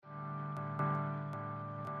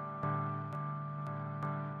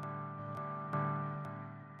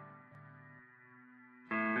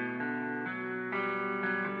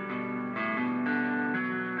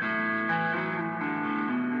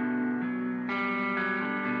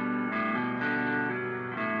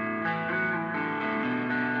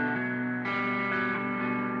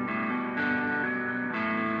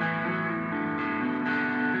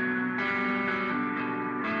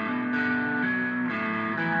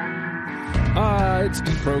It's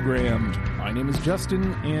Deprogrammed. My name is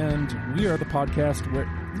Justin, and we are the podcast where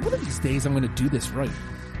one of these days I'm going to do this right.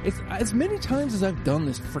 It's, as many times as I've done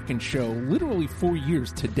this frickin' show, literally 4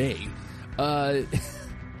 years today,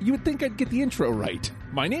 you would think I'd get the intro right.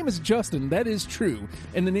 My name is Justin, that is true,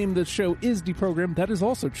 and the name of the show is Deprogrammed, that is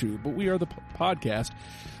also true, but we are the podcast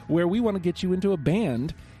where we want to get you into a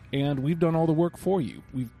band, and we've done all the work for you.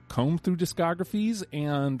 We've combed through discographies,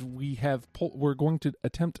 and we're going to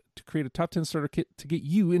attempt to create a top 10 starter kit to get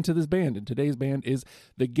you into this band. And today's band is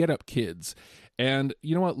the Get Up Kids. And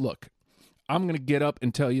you know what? Look, I'm going to get up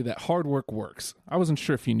and tell you that hard work works. I wasn't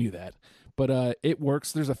sure if you knew that, but it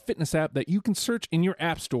works. There's a fitness app that you can search in your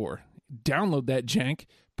app store. Download that jank,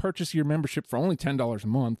 purchase your membership for only $10 a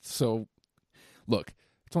month. So, look,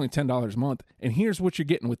 it's only $10 a month, and here's what you're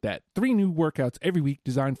getting with that. 3 new workouts every week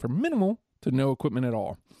designed for minimal to no equipment at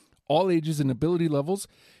all. All ages and ability levels.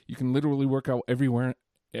 You can literally work out everywhere,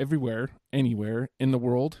 anywhere in the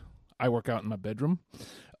world. I work out in my bedroom,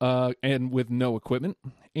 and with no equipment.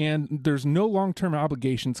 And there's no long-term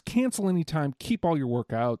obligations. Cancel anytime. Keep all your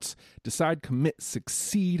workouts. Decide, commit,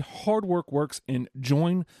 succeed. Hard work works, and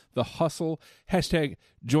join the hustle. Hashtag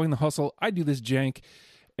join the hustle. I do this jank,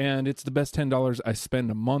 and it's the best $10 I spend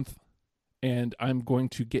a month, and I'm going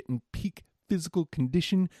to get in peak physical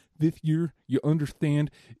condition this year. You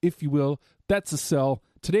understand, if you will. That's a sell.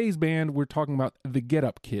 Today's band, we're talking about the Get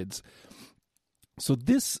Up Kids. So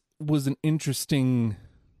this was an interesting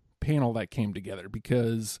panel that came together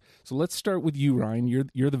because, so let's start with you, Ryan.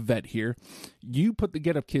 You're the vet here. You put the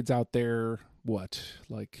Get Up Kids out there, what,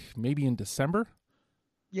 like maybe in December?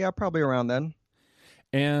 Yeah, probably around then.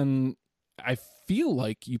 And I feel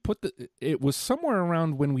like it was somewhere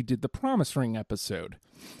around when we did the Promise Ring episode.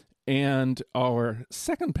 And our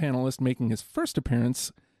second panelist making his first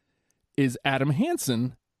appearance is Adam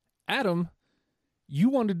Hansen. Adam, you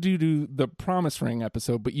wanted to do the Promise Ring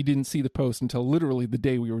episode, but you didn't see the post until literally the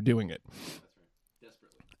day we were doing it. That's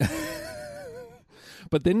right. Desperately.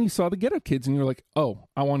 But then you saw the Get Up Kids and you're like, oh,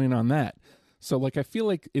 I want in on that. So like, I feel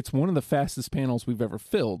like it's one of the fastest panels we've ever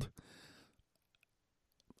filled.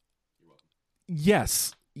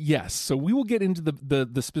 Yes. So we will get into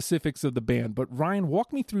the specifics of the band, but Ryan,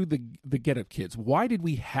 walk me through the Get Up Kids. Why did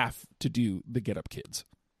we have to do the Get Up Kids?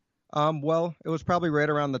 Well, it was probably right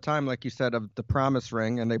around the time, like you said, of the Promise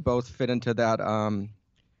Ring, and they both fit into that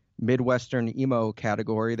Midwestern emo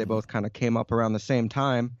category. They both kind of came up around the same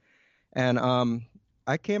time, and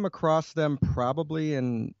I came across them probably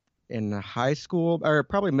in high school, or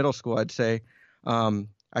probably middle school, I'd say.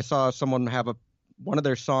 I saw someone have one of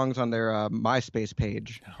their songs on their MySpace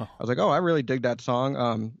page. I was like, oh, I really dig that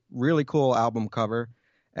song. Really cool album cover.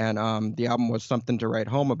 And the album was something to write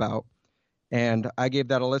home about. And I gave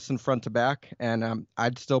that a listen front to back. And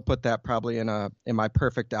I'd still put that probably in my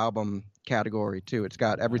perfect album category, too. It's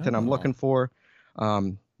got everything I'm looking for.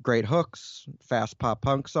 Great hooks, fast pop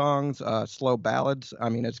punk songs, slow ballads. I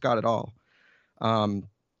mean, it's got it all.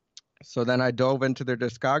 So then I dove into their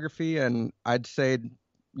discography, and I'd say,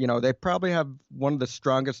 you know, they probably have one of the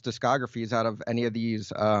strongest discographies out of any of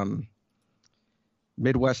these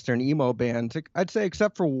Midwestern emo bands. I'd say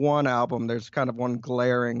except for one album, there's kind of one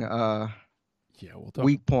glaring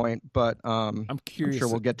weak point, but I'm curious. I'm sure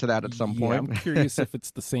we'll get to that at some point. I'm curious if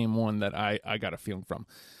it's the same one that I got a feeling from.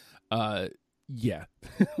 Yeah,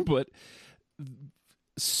 but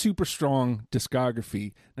super strong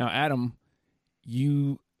discography. Now, Adam,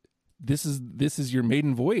 this is your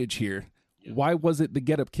maiden voyage here. Yeah. Why was it the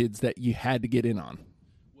Get Up Kids that you had to get in on?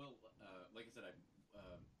 Well, like I said, I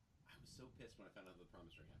was so pissed when I found out the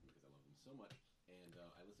Promise Ring happened because I love them so much. And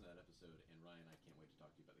I listened to that episode, and Ryan, I can't wait to talk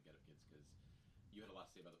to you about the Get Up Kids because you had a lot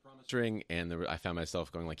to say about the Promise Ring, and I found myself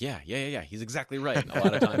going like, yeah, he's exactly right a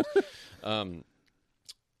lot of times.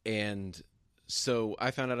 And so I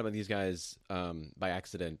found out about these guys by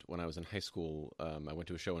accident when I was in high school. I went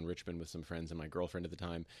to a show in Richmond with some friends and my girlfriend at the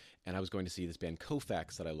time, and I was going to see this band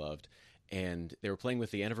Koufax that I loved. And they were playing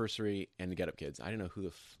with the Anniversary and the Get Up Kids. I didn't know who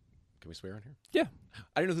can we swear on here? Yeah.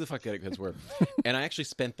 I didn't know who the fuck Get Up Kids were. And I actually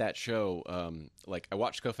spent that show, I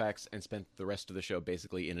watched Koufax and spent the rest of the show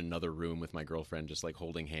basically in another room with my girlfriend, just like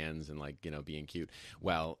holding hands and like, you know, being cute,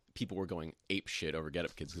 while people were going ape shit over Get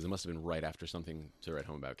Up Kids because it must have been right after Something to Write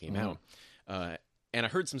Home About came out. And I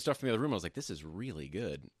heard some stuff from the other room. I was like, this is really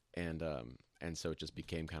good. And so it just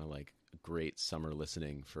became kind of like great summer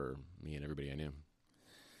listening for me and everybody I knew.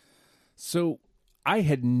 So I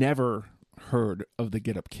had never heard of the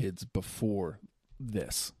Get Up Kids before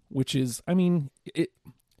this, which is, I mean,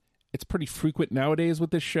 it's pretty frequent nowadays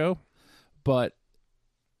with this show, but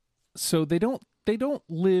so they don't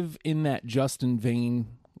live in that Justin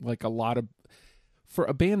vein like a lot of for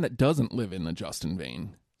a band that doesn't live in the Justin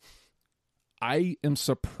vein, I am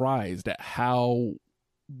surprised at how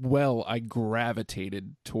well I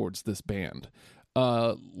gravitated towards this band.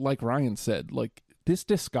 Like Ryan said, like, this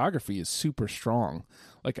discography is super strong.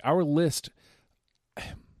 Like, our list,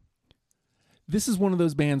 this is one of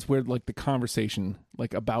those bands where, like, the conversation,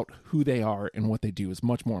 like, about who they are and what they do is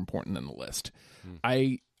much more important than the list.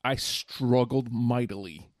 I struggled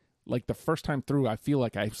mightily. Like, the first time through, I feel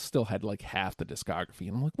like I still had, like, half the discography.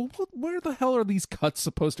 And I'm like, well, where the hell are these cuts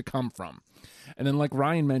supposed to come from? And then, like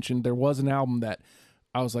Ryan mentioned, there was an album that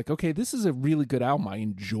I was like, okay, this is a really good album. I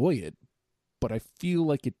enjoy it, but I feel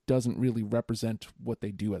like it doesn't really represent what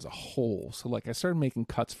they do as a whole. So, like, I started making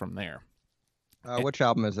cuts from there. Which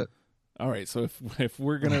album is it? All right, so if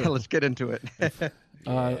we're gonna let's get into it.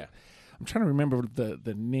 I'm trying to remember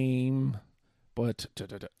the name, but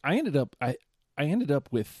I ended up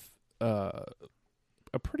with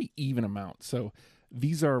a pretty even amount. So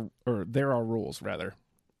there are rules rather.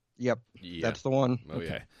 Yep, Yeah. that's the one. Oh, Okay.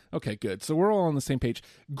 yeah. Okay, good. So we're all on the same page.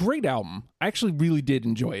 Great album. I actually really did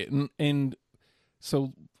enjoy it. And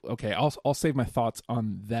so, okay, I'll save my thoughts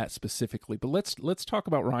on that specifically. But let's talk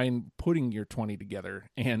about, Ryan, putting your 20 together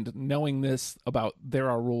and knowing this about There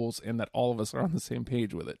Are Rules and that all of us are on the same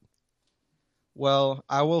page with it. Well,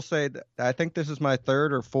 I will say that I think this is my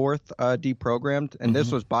third or fourth deprogrammed, and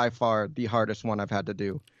this was by far the hardest one I've had to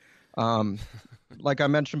do. Like I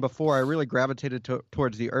mentioned before, I really gravitated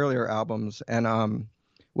towards the earlier albums, and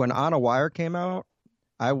when On a Wire came out,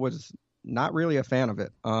 I was not really a fan of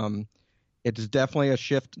it. It's definitely a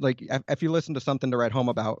shift. Like, if you listen to Something to Write Home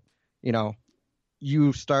About, you know,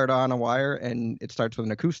 you start On a Wire and it starts with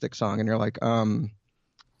an acoustic song, and you're like,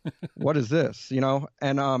 what is this? You know?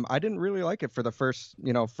 And I didn't really like it for the first,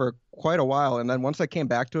 for quite a while. And then once I came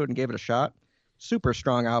back to it and gave it a shot, super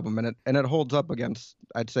strong album, and it holds up against,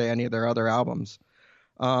 I'd say, any of their other albums.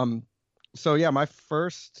 So yeah, my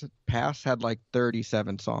first pass had like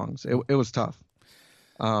 37 songs. It was tough.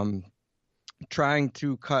 Trying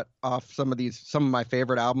to cut off some of my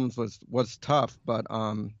favorite albums was tough, but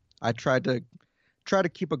I tried to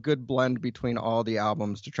keep a good blend between all the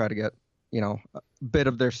albums to try to get, a bit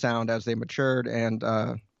of their sound as they matured and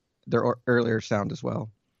their earlier sound as well.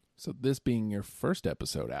 So this being your first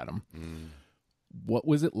episode, Adam, what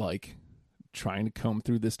was it like trying to comb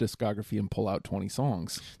through this discography and pull out 20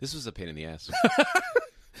 songs? This was a pain in the ass.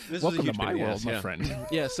 Welcome to my world, my friend.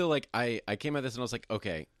 Yeah, so like I came at this and I was like,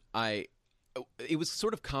 okay, it was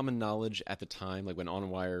sort of common knowledge at the time, like when On a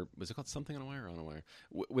Wire, was it called Something on a Wire or On a Wire?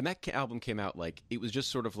 When that album came out, like, it was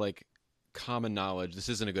just sort of like common knowledge, this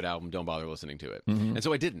isn't a good album, don't bother listening to it. And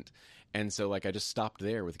so I didn't. And so, like, I just stopped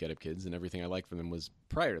there with Get Up Kids, and everything I liked from them was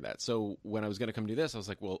prior to that. So when I was going to come do this, I was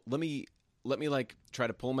like, well, let me like try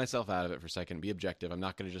to pull myself out of it for a second, be objective. I'm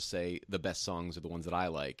not going to just say the best songs are the ones that I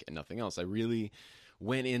like and nothing else. I really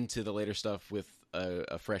went into the later stuff with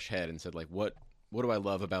a fresh head and said, like, what do I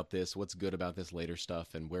love about this? What's good about this later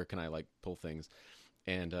stuff? And where can I, like, pull things?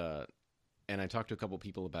 And I talked to a couple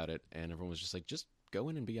people about it, and everyone was just like, just go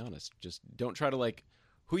in and be honest. Just don't try to, like,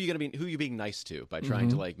 who are you being nice to by trying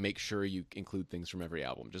to, like, make sure you include things from every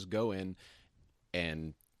album. Just go in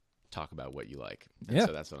and talk about what you like. And Yeah.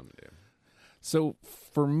 so that's what I'm going to do. So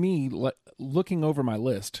for me, looking over my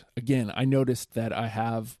list again, I noticed that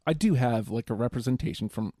I do have like a representation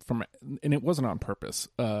from, and it wasn't on purpose.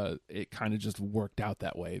 It kind of just worked out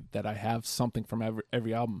that way, that I have something from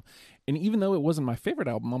every album. And even though it wasn't my favorite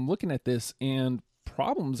album, I'm looking at this, and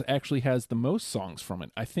Problems actually has the most songs from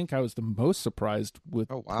it. I think I was the most surprised with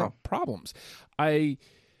Problems.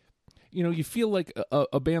 You feel like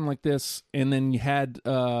a band like this, and then you had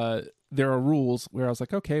There Are Rules, where I was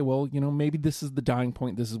like, okay, well, maybe this is the dying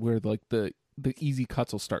point. This is where, like, the easy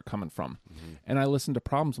cuts will start coming from. And I listened to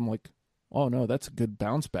Problems. I'm like, oh no, that's a good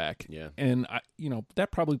bounce back. Yeah. And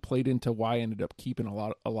that probably played into why I ended up keeping a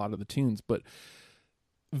lot of the tunes. But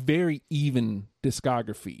very even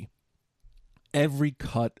discography. Every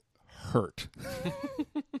cut hurt.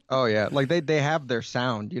 Oh yeah, like they have their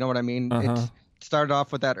sound. You know what I mean? It started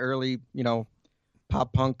off with that early,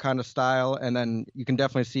 pop punk kind of style, and then you can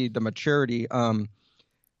definitely see the maturity.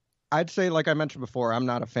 I'd say, like I mentioned before, I'm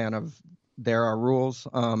not a fan of There Are Rules.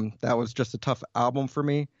 That was just a tough album for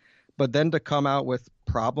me. But then to come out with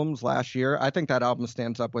Problems last year, I think that album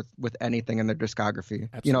stands up with anything in their discography.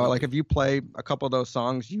 Absolutely. Like if you play a couple of those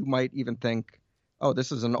songs, you might even think, oh,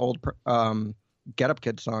 this is an old Get Up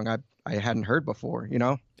Kid song I hadn't heard before.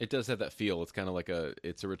 It does have that feel. It's kind of like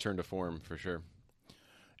it's a return to form for sure.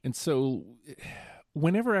 And so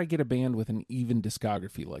whenever I get a band with an even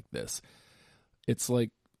discography like this, it's like,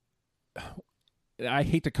 I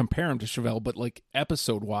hate to compare him to Chevelle, but like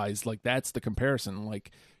episode wise, like that's the comparison.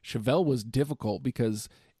 Like Chevelle was difficult because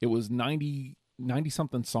it was 90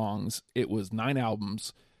 something songs. It was 9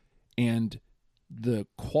 albums, and the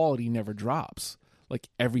quality never drops. Like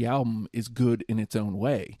every album is good in its own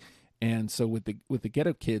way. And so with the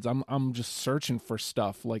Ghetto Kids, I'm just searching for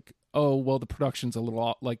stuff like, oh well, the production's a little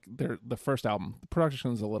off. Like the first album, the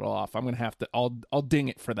production's a little off. I'm gonna have to I'll ding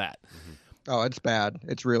it for that. Mm-hmm. Oh, it's bad.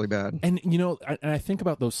 It's really bad. And you know, I think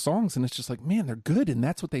about those songs, and it's just like, man, they're good, and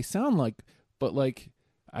that's what they sound like. But like,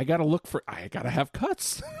 I gotta have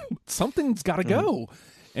cuts. Something's gotta go.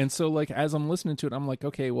 And so like as I'm listening to it, I'm like,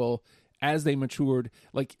 okay, well, as they matured,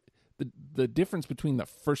 like the difference between the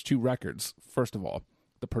first 2 records, first of all,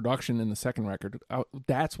 the production in the second record,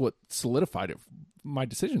 that's what solidified my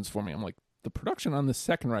decisions for me. I'm like, the production on the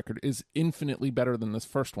second record is infinitely better than this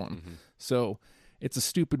first one. Mm-hmm. So it's a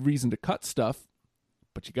stupid reason to cut stuff,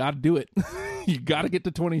 but you got to do it. You got to get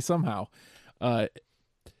to 20 somehow. And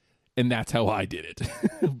that's how I did it.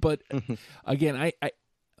 But again,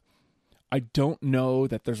 I don't know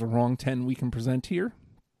that there's a wrong 10 we can present here.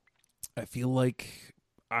 I feel like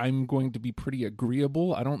I'm going to be pretty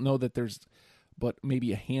agreeable. I don't know that there's but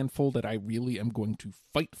maybe a handful that I really am going to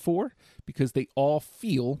fight for, because they all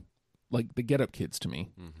feel like the Get Up Kids to me.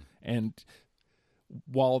 Mm-hmm. And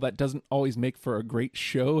while that doesn't always make for a great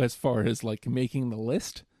show as far as like making the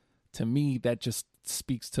list, to me that just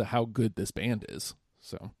speaks to how good this band is.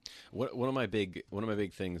 So one of my big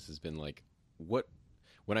things has been like,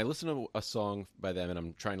 when I listen to a song by them and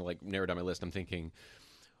I'm trying to like narrow down my list, I'm thinking,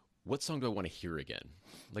 what song do I want to hear again?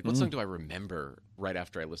 Like, what song do I remember right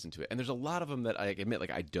after I listen to it? And there's a lot of them that I admit,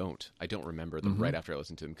 like, I don't remember them right after I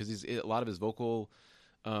listen to them, because a lot of his vocal,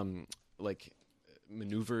 like,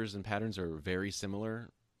 maneuvers and patterns are very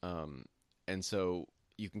similar. And so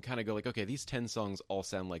you can kind of go like, okay, these 10 songs all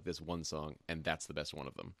sound like this one song, and that's the best one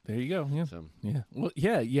of them. There you go. Yeah. So, yeah. Well,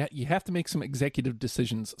 yeah. You have to make some executive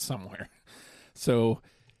decisions somewhere. So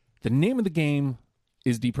the name of the game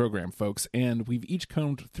is Deprogram, folks, and we've each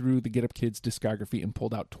combed through the Get Up Kids discography and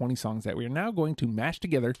pulled out 20 songs that we are now going to mash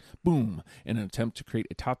together, boom, in an attempt to create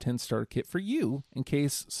a top 10 starter kit for you, in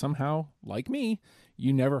case somehow, like me,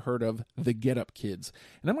 you never heard of the Get Up Kids.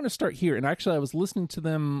 And I'm going to start here, and actually I was listening to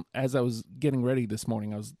them as I was getting ready this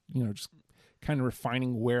morning. I was, just kind of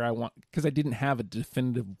refining where I want, because I didn't have a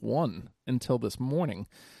definitive one until this morning.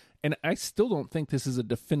 And I still don't think this is a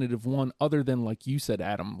definitive one, other than, like you said,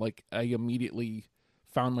 Adam, like I immediately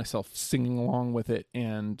found myself singing along with it,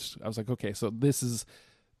 and I was like, okay, so this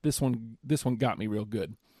one got me real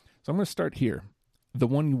good. So I'm going to start here. The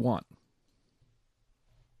One You Want.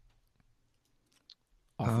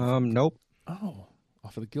 Nope. Oh,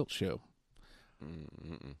 off of The Guilt Show.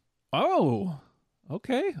 Mm-mm. Oh,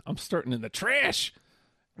 okay. I'm starting in the trash.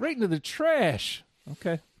 Right into the trash.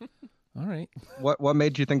 Okay. All right. What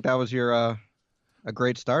made you think that was your a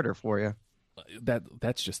great starter for you?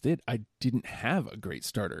 That's just it. I didn't have a great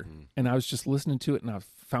starter, and I was just listening to it, and I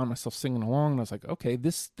found myself singing along, and I was like, okay,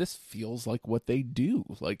 this feels like what they do.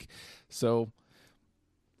 Like, so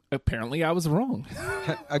apparently I was wrong.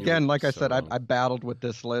 Again, like I said, I battled with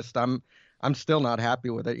this list. I'm still not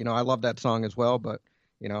happy with it. I love that song as well, but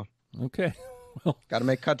okay, well, got to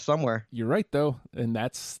make cuts somewhere. You're right though, and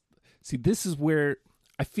this is where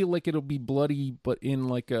I feel like it'll be bloody, but in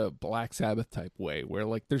like a Black Sabbath type way, where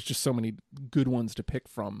like there's just so many good ones to pick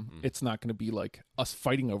from. It's not going to be like us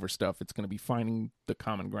fighting over stuff. It's going to be finding the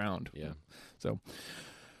common ground. Yeah. So,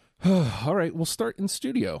 all right, we'll start in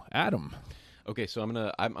studio. Adam. Okay, so I'm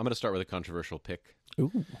gonna start with a controversial pick.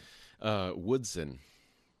 Ooh. Woodson.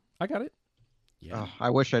 I got it. Yeah.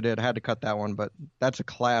 I wish I did. I had to cut that one, but that's a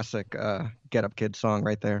classic Get Up Kid song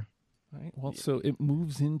right there. All right. Well, so it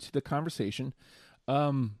moves into the conversation.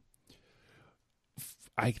 I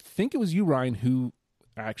think it was you, Ryan, who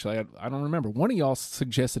actually, I don't remember. One of y'all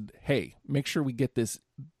suggested, hey, make sure we get the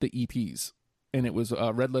EPs. And it was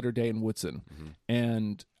Red Letter Day and Woodson. Mm-hmm.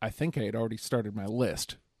 And I think I had already started my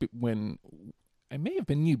list when it may have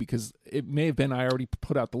been you, because it may have been I already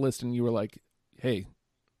put out the list and you were like, hey,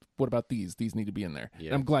 what about these? These need to be in there. Yeah.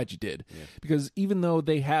 And I'm glad you did. Yeah. Because even though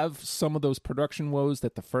they have some of those production woes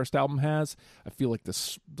that the first album has, I feel like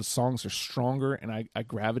the songs are stronger, and I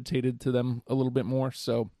gravitated to them a little bit more.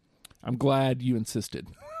 So I'm glad you insisted.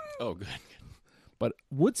 Oh, good. But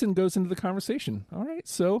Woodson goes into the conversation. All right,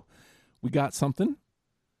 so we got something.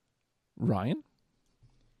 Ryan?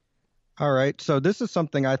 All right, so this is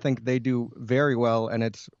something I think they do very well, and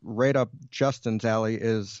it's right up Justin's alley,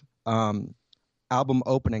 is album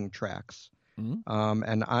opening tracks. Mm-hmm.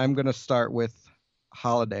 And I'm going to start with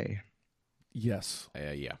Holiday. Yes.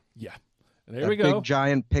 Yeah. There that we go. big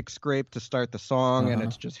giant pick scrape to start the song, and Uh-huh.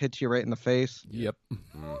 it just hits you right in the face. Yep.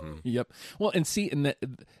 Mm-hmm. Yep. Well, and see, and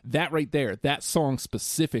that right there, that song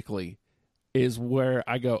specifically is where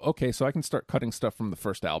I go, okay, so I can start cutting stuff from the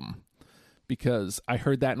first album, because I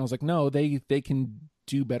heard that and I was like, no, they can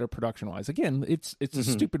do better production wise. Again, it's a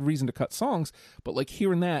stupid reason to cut songs, but like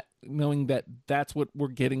hearing that, knowing that that's what we're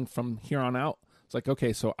getting from here on out, it's like,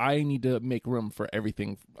 okay, so I need to make room for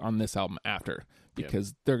everything on this album after,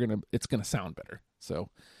 because it's gonna sound better. So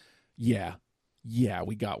yeah,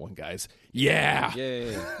 we got one, guys. Yeah.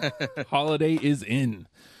 Yay. Holiday is in.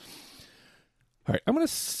 All right, I'm going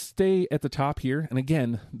to stay at the top here. And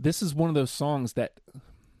again, this is one of the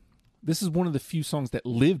few songs that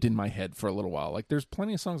lived in my head for a little while. Like, there's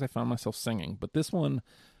plenty of songs I found myself singing, but this one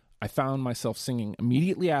I found myself singing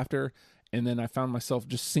immediately after, and then I found myself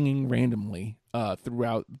just singing randomly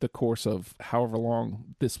throughout the course of however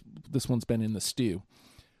long this one's been in the stew.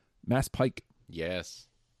 Mass Pike. Yes.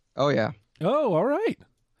 Oh yeah, Oh, all right.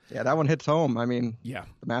 yeah, that one hits home. I mean, Yeah.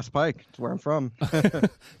 the Mass Pike. It's where I'm from.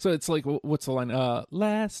 So it's like, what's the line?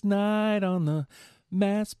 Last night on the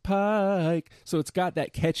Mass Pike. So it's got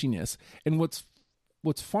that catchiness. And what's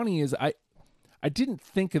funny is I didn't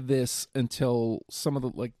think of this until some of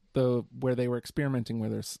the where they were experimenting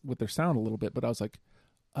with their sound a little bit, but I was like,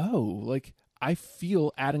 oh, like I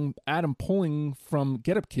feel Adam pulling from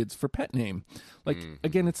Get Up Kids for Pet Name. Like,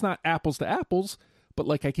 again, it's not apples to apples, but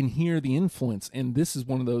like I can hear the influence, and this is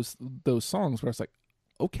one of those songs where I was like,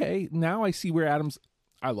 okay, now I see where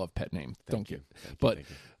I love Pet Name, Thank you. you. But Thank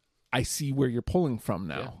you. I see where you're pulling from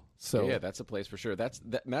now. Yeah. So yeah, that's a place for sure. That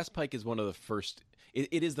Mass Pike is one of the first.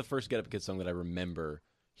 It is the first Get Up Kids song that I remember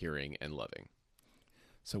hearing and loving.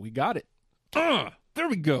 So we got it. There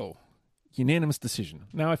we go. Unanimous decision.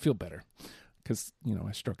 Now I feel better because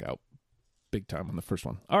I struck out big time on the first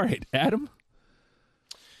one. All right, Adam.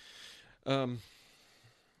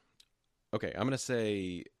 Okay, I'm gonna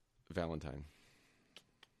say Valentine.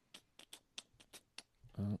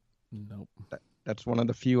 Nope. That's one of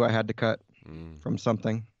the few I had to cut from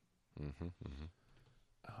something.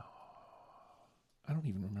 I don't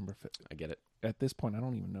even remember if I get it. at this point. I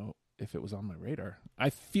don't even know if it was on my radar. I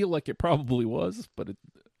feel like it probably was, but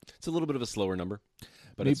It's a little bit of a slower number,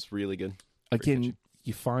 but Maybe- it's really good. Very again, catchy.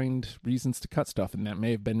 you find reasons to cut stuff, and that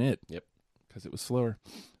may have been it. Yep. Because it was slower.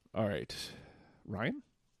 All right, Ryan.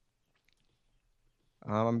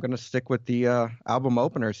 I'm gonna stick with the album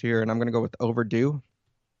openers here, and I'm gonna go with Overdue.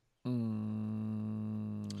 I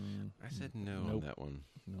said no on Nope. that one.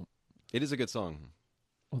 Nope. It is a good song.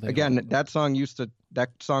 Well, they Again, don't- that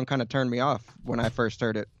song kind of turned me off when I first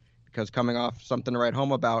heard it, because coming off Something to Write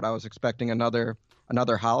Home About, I was expecting another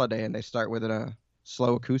holiday, and they start with a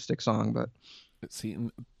slow acoustic song. But see,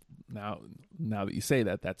 now that you say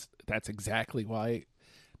that, that's exactly why.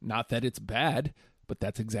 Not that it's bad, but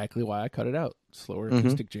that's exactly why I cut it out. Slower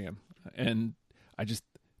acoustic jam, and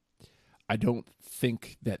I don't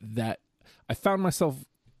think that I found myself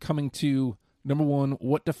coming to number one,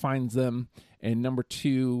 what defines them, and number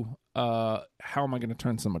two, how am I going to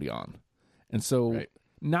turn somebody on? And so, Right.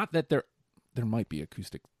 not that there might be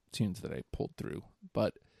acoustic tunes that I pulled through,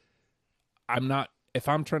 but I'm not. If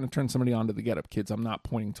I'm trying to turn somebody on to the Get Up Kids, I'm not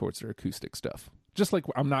pointing towards their acoustic stuff. Just like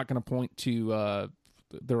I'm not going to point to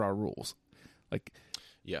There Are Rules. Like,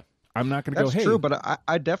 Yeah. I'm not going to go, that's hey, true. But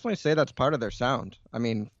I definitely say that's part of their sound. I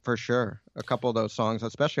mean, for sure, a couple of those songs,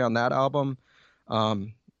 especially on that album,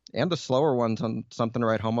 and the slower ones on Something to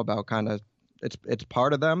Write Home About, kind of it's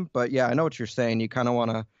part of them. But yeah, I know what you're saying. You kind of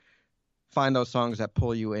want to find those songs that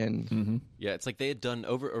pull you in. mm-hmm. Yeah, it's like they had done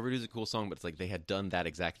Overdue's a cool song, but it's like they had done that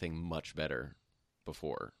exact thing much better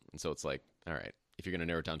before. And so it's like, all right, if you're going to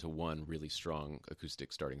narrow it down to one really strong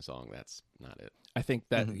acoustic starting song, that's not it. I think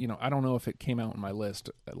that I don't know if it came out on my list.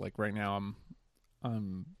 Like right now,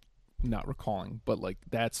 I'm not recalling, but like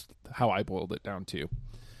that's how I boiled it down to.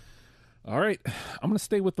 All right, I'm gonna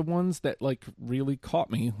stay with the ones that like really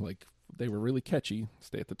caught me. Like they were really catchy.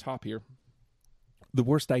 Stay at the top here. The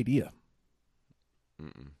Worst Idea.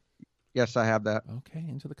 Yes, I have that. Okay,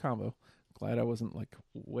 into the combo. Glad I wasn't like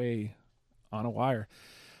way on a wire.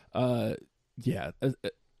 Yeah.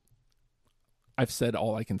 I've said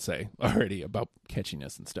all I can say already about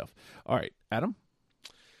catchiness and stuff. All right, Adam.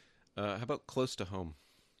 How about Close to Home?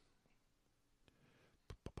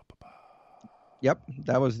 Yep,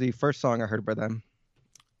 that was the first song I heard by them.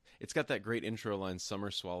 It's got that great intro line, "Summer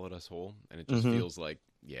swallowed us whole," and it just feels like,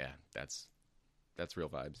 yeah, that's real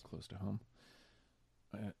vibes. Close to home.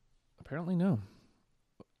 Apparently, no.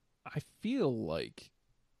 I feel like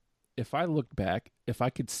if I looked back, if I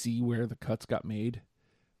could see where the cuts got made,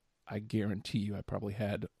 I guarantee you I probably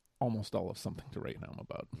had almost all of Something to Write Home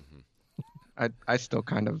About. I still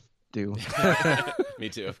kind of do. Me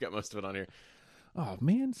too. I've got most of it on here. Oh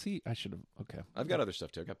man, see, I should have. Okay, I've got other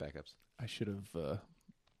stuff too. I've got backups. I should have.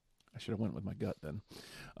 I should have went with my gut then.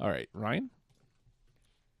 All right, Ryan.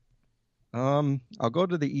 I'll go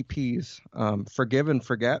to the EPs. Forgive and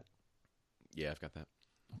Forget. Yeah, I've got that.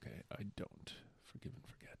 Okay, I don't. Forgive and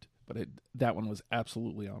Forget, but that one was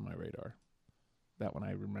absolutely on my radar. That one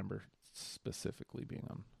I remember specifically being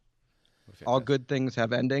on. All Good Things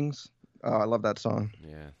Have Endings. Oh, I love that song.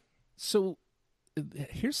 Yeah. So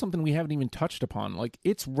here's something we haven't even touched upon. Like,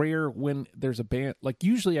 it's rare when there's a band. Like,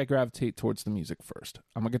 usually I gravitate towards the music first.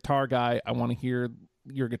 I'm a guitar guy. I want to hear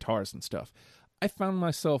your guitars and stuff. I found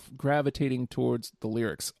myself gravitating towards the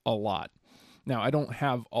lyrics a lot. Now, I don't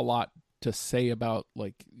have a lot to say about,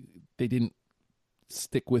 like, they didn't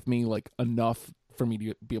stick with me, like, enough for me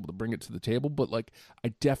to be able to bring it to the table. But, like, I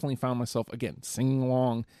definitely found myself, again, singing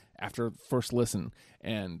along after first listen.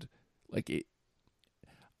 And, like,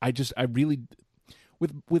 I really...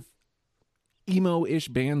 With emo-ish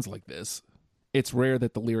bands like this, it's rare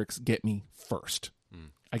that the lyrics get me first.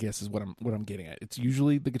 I guess is what I'm getting at. It's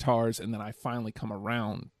usually the guitars, and then I finally come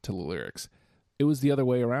around to the lyrics. It was the other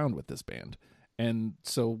way around with this band, and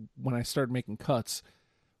so when I started making cuts,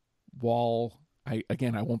 while I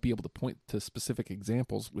won't be able to point to specific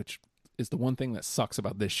examples, which is the one thing that sucks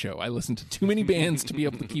about this show. I listen to too many bands to be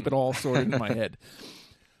able to keep it all sorted in my head.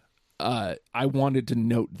 I wanted to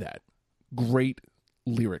note that great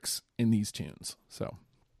lyrics in these tunes. So,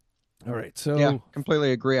 all right. So yeah,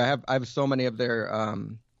 completely agree. I have so many of their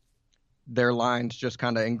lines just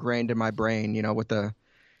kind of ingrained in my brain, you know,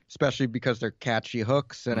 especially because they're catchy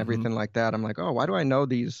hooks and everything like that. I'm like, oh, why do I know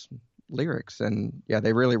these lyrics? And yeah,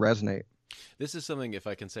 they really resonate. This is something, if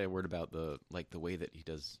I can say a word about the way that he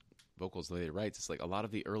does vocals, the way he writes, it's like a lot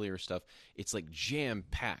of the earlier stuff, it's like jam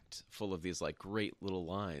packed full of these like great little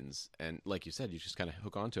lines. And like you said, you just kind of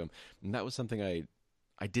hook onto them. And that was something I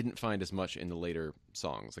didn't find as much in the later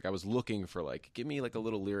songs. Like, I was looking for, like, give me like a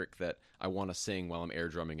little lyric that I want to sing while I'm air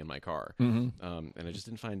drumming in my car. And I just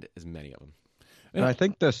didn't find as many of them. And I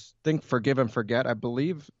think Forgive and Forget, I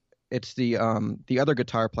believe it's the other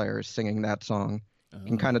guitar player is singing that song. You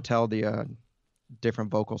can kind of tell the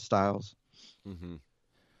different vocal styles.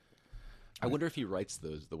 I wonder if he writes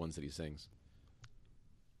the ones that he sings.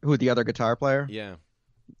 Who, the other guitar player?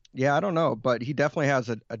 Yeah, I don't know, but he definitely has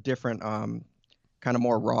a different kind of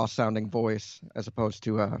more raw sounding voice as opposed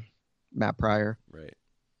to Matt Pryor. Right.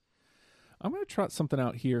 I'm going to trot something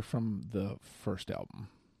out here from the first album.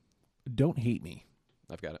 Don't Hate Me.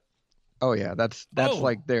 I've got it. Oh yeah, that's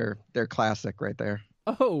like their classic right there.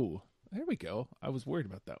 Oh, there we go. I was worried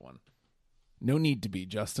about that one. No need to be,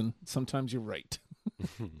 Justin. Sometimes you're right.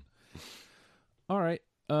 All right.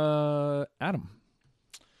 Adam.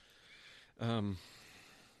 10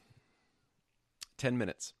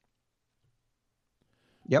 minutes.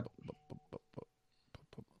 Yep.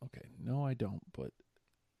 Okay. No, I don't, but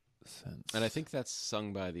since... And I think that's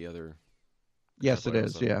sung by the other... Yes, it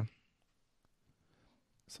is, yeah.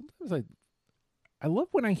 Sometimes I love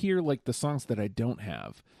when I hear, like, the songs that I don't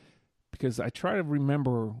have, because I try to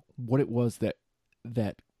remember what it was that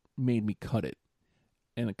made me cut it.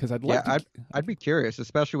 And because I'd be curious,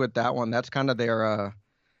 especially with that one. That's kind of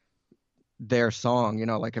their song, you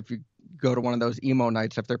know, like if you go to one of those emo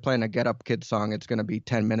nights, if they're playing a Get Up Kid song, it's going to be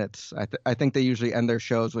 10 minutes. I think they usually end their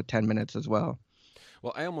shows with 10 minutes as well.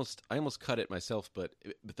 Well, I almost cut it myself, but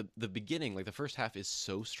the beginning, like the first half is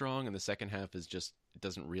so strong, and the second half is just, it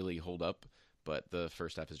doesn't really hold up, but the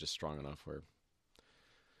first half is just strong enough where...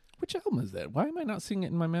 Which album is that? Why am I not seeing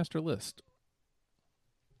it in my master list?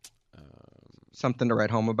 Something to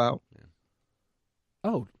Write Home About. Yeah.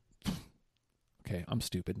 Oh. Okay, I'm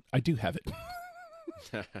stupid. I do have it.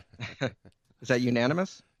 Is that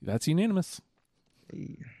unanimous? That's unanimous.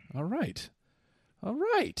 Hey. All right.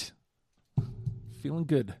 Feeling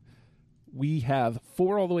good. We have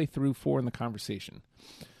 4 all the way through, 4 in the conversation.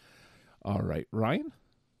 All right, Ryan?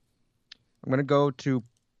 I'm going to go to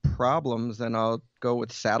Problems, and I'll go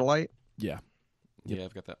with Satellite. Yeah. Yeah,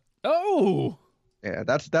 I've got that. Oh! Yeah,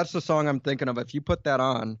 that's the song I'm thinking of. If you put that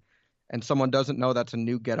on and someone doesn't know that's a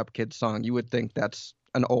new Get Up Kid song, you would think that's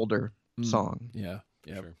an older song. Yeah.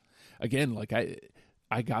 Sure. Again, like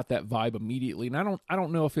I got that vibe immediately, and I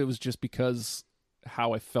don't know if it was just because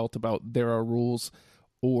how I felt about There Are Rules,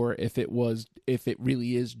 or if it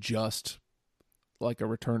really is just like a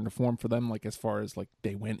return to form for them, like as far as like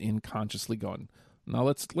they went in consciously going, now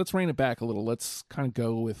let's rein it back a little. Let's kind of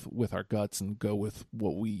go with our guts and go with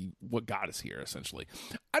what got us here, essentially.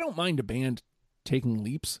 I don't mind a band taking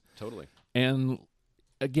leaps. Totally. And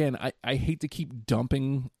again, I hate to keep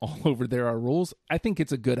dumping all over There Are Rules. I think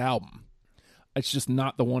it's a good album. it's just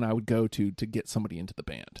not the one I would go to get somebody into the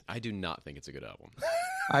band. I do not think it's a good album.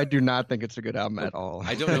 I do not think it's a good album at all.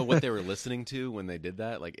 I don't know what they were listening to when they did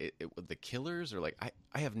that. Like the Killers, or like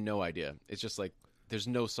I have no idea. It's just like there's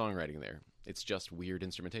no songwriting there. It's just weird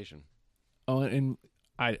instrumentation. Oh, and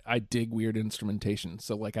I dig weird instrumentation.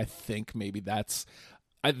 So like I think maybe that's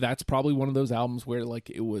probably one of those albums where like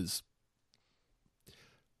it was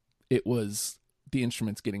the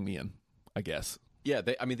instruments getting me in, I guess. Yeah,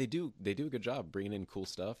 they do a good job bringing in cool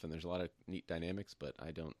stuff, and there's a lot of neat dynamics. But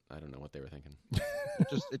I don't know what they were thinking.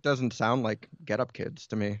 It doesn't sound like Get Up Kids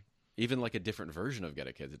to me. Even like a different version of Get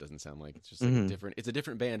Up Kids, it doesn't sound like. It's just like it's a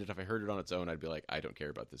different band. And if I heard it on its own, I'd be like, I don't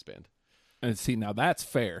care about this band. And see, now that's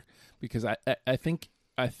fair, because I think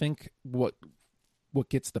what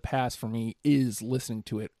gets the pass for me is listening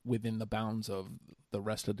to it within the bounds of the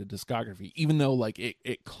rest of the discography. Even though like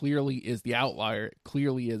it clearly is the outlier, it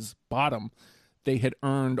clearly is bottom. They had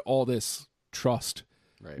earned all this trust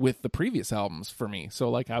with the previous albums for me. So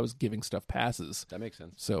like I was giving stuff passes. That makes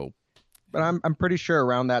sense. So, but I'm pretty sure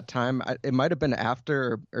around that time, it might have been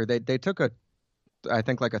after, or they took I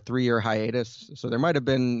think like a 3-year hiatus. So there might have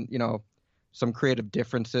been, some creative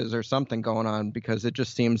differences or something going on, because it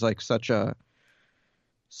just seems like such a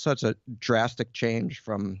drastic change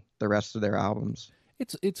from the rest of their albums.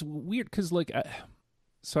 It's weird because like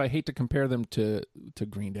so I hate to compare them to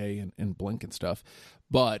Green Day and Blink and stuff,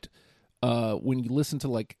 but when you listen to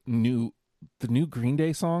like the new Green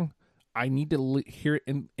Day song, I need to hear it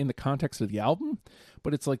in the context of the album.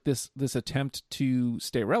 But it's like this attempt to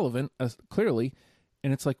stay relevant, clearly,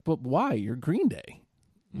 and it's like, but why? You're Green Day.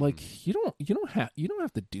 Like you don't have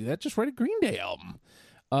to do that. Just write a Green Day album.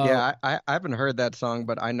 Yeah, I haven't heard that song,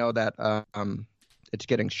 but I know that it's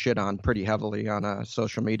getting shit on pretty heavily on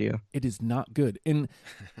social media. It is not good, and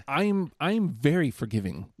I'm very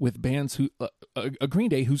forgiving with bands who a Green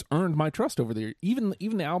Day who's earned my trust over there. Even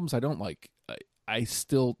the albums I don't like, it's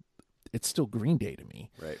still Green Day to me.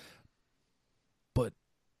 Right. But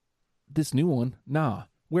this new one, nah.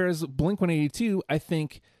 Whereas Blink-182, I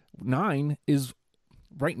think 9 is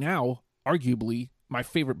right now arguably my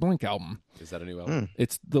favorite Blink album. Is that a new album?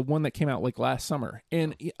 It's the one that came out like last summer.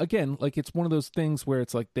 And again, like it's one of those things where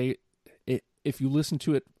it's like if you listen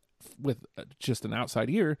to it with just an outside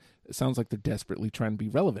ear, it sounds like they're desperately trying to be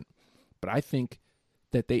relevant. But I think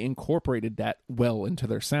that they incorporated that well into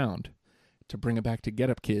their sound. To bring it back to Get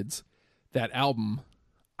Up Kids, that album,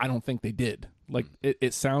 I don't think they did. Like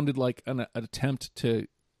it sounded like an attempt to,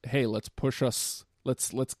 hey, let's push us,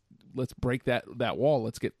 let's break that wall,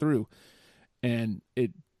 let's get through. And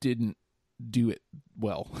it didn't do it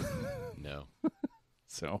well. No.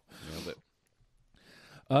 So nailed it.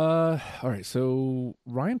 All right, so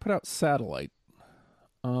Ryan put out Satellite.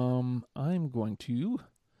 I'm going to, you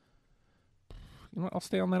know what, I'll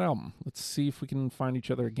stay on that album. Let's see if we can find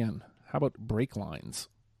each other again. How about Break Lines?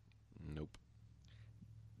 Nope.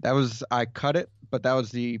 I cut it, but that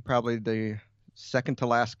was probably the second to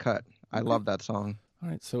last cut. I love that song. All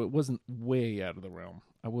right, so it wasn't way out of the realm.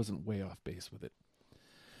 I wasn't way off base with it.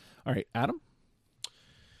 All right, Adam?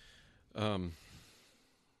 How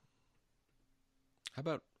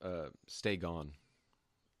about Stay Gone?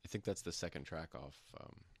 I think that's the second track off.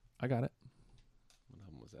 I got it. What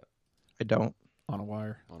album was that? I don't. On a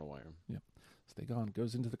Wire. On a Wire. Yep. Stay Gone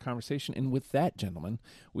goes into the conversation. And with that, gentlemen,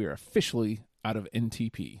 we are officially out of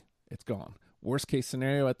NTP. It's gone. Worst case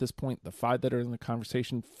scenario at this point, the 5 that are in the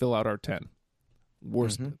conversation fill out our 10.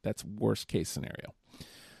 That's worst case scenario.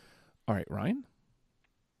 All right, Ryan?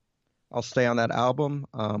 I'll stay on that album.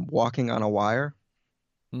 Walking on a Wire.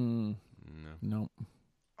 No.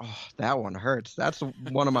 Oh, that one hurts. That's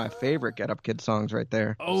one of my favorite Get Up Kid songs right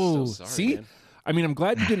there. Oh, so sorry, see? man. I mean, I'm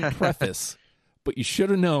glad you didn't preface, but you should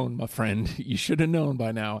have known, my friend. You should have known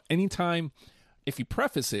by now. Anytime, if you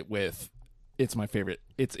preface it with, it's my favorite,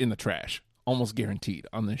 it's in the trash, almost guaranteed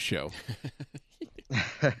on this show.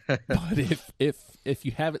 But if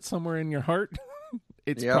you have it somewhere in your heart,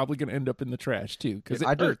 it's probably going to end up in the trash too. Because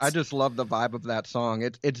I just love the vibe of that song.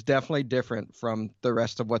 It's definitely different from the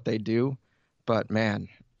rest of what they do, but man,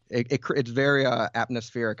 it's very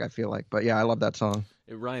atmospheric, I feel like. But yeah, I love that song.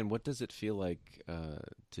 Hey, Ryan, what does it feel like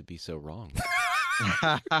to be so wrong?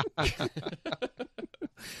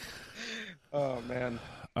 Oh man!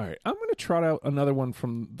 All right, I'm going to trot out another one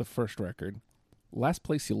from the first record, Last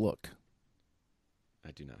Place You Look.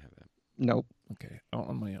 I do not have that. Nope. Okay,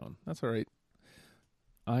 on my own. That's all right.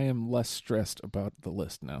 I am less stressed about the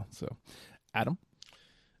list now. So, Adam?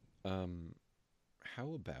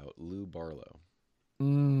 How about Lou Barlow?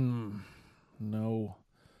 No.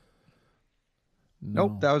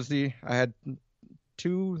 Nope. I had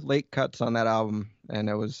 2 late cuts on that album, and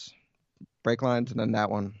it was Break Lines, and then that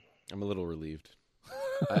one. I'm a little relieved.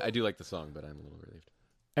 I do like the song, but I'm a little relieved.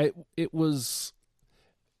 It was,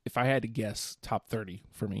 if I had to guess, top 30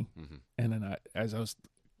 for me. Mm-hmm. And then as I was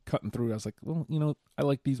cutting through, I was like, well, I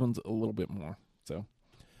like these ones a little bit more. So,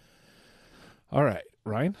 all right,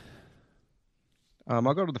 Ryan?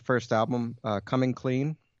 I'll go to the first album, Coming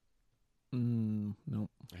Clean. No.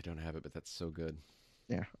 I don't have it, but that's so good.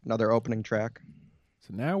 Yeah, another opening track.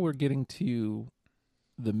 So now we're getting to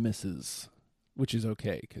the misses, which is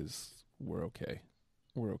okay because we're okay.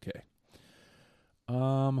 We're okay. I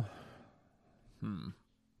don't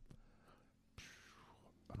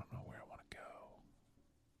know where I want to go.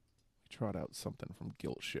 We trot out something from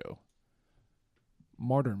Guilt Show.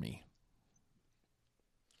 Martyr Me.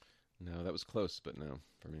 No, that was close, but no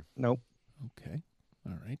for me. Nope. Okay.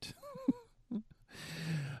 All right.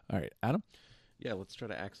 All right, Adam? Yeah, let's try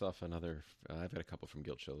to axe off another. I've got a couple from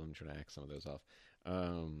Guilt Show. Let me try to axe some of those off.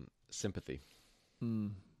 Sympathy.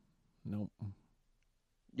 Nope.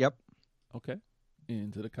 Yep. Okay.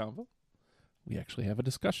 Into the convo. We actually have a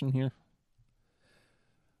discussion here.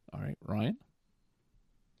 All right, Ryan?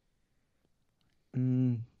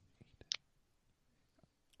 I'm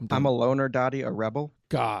a loner, Dottie, a rebel.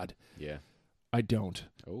 God. Yeah. I don't.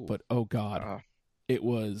 Oh. But, oh, God. It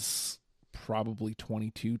was probably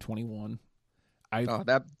 22, 21.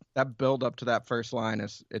 That build up to that first line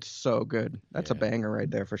it's so good. That's a banger right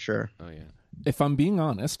there for sure. Oh, yeah. If I'm being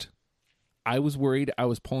honest, I was worried I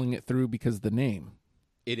was pulling it through because of the name.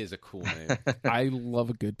 It is a cool name. I love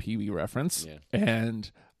a good Pee Wee reference. Yeah.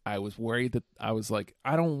 And I was worried that I was like,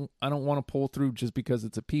 I don't want to pull through just because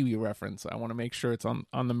it's a Pee Wee reference. I want to make sure it's on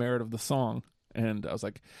the merit of the song. And I was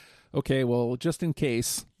like, okay, well, just in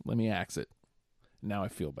case, let me axe it. Now I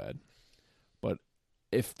feel bad. But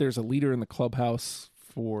if there's a leader in the clubhouse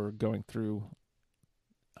for going through,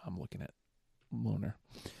 I'm looking at Loner.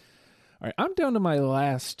 All right, I'm down to my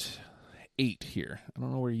last 8 here. I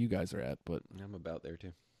don't know where you guys are at, but I'm about there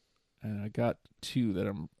too. And I got 2 that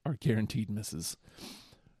are guaranteed misses.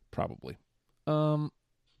 Probably. I'll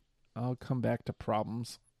come back to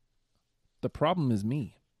problems. The problem is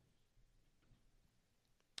me.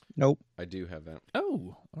 Nope. I do have that.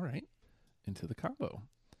 Oh, all right. Into the combo.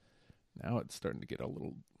 Now it's starting to get a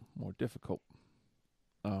little more difficult.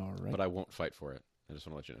 All right. But I won't fight for it. I just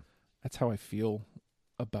want to let you know. That's how I feel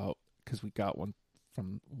about, because we got one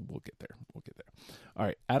from, we'll get there. All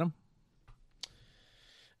right, Adam?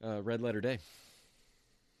 Red Letter Day.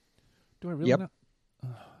 Do I really Yep. not?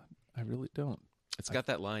 I really don't. It's got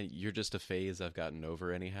that line, you're just a phase I've gotten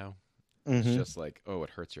over anyhow. Mm-hmm. It's just like, oh,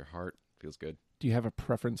 it hurts your heart. Feels good. Do you have a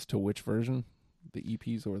preference to which version? The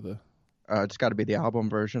EPs or the... It's got to be the album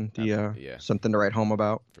version. The yeah. Something to Write Home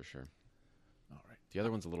About. For sure. All right. The other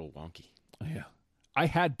one's a little wonky. Oh, yeah. I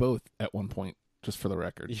had both at one point, just for the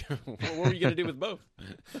record. What were you going to do with both?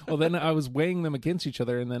 Well, then I was weighing them against each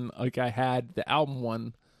other, and then I had the album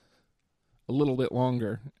one a little bit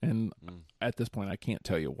longer, and at this point I can't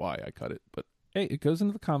tell you why I cut it, but hey, it goes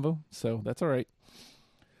into the combo, so that's all right.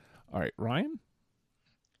 All right, Ryan?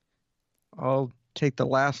 I'll take the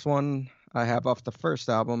last one I have off the first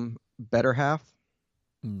album, Better Half.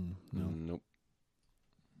 No. Nope.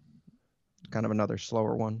 Kind of another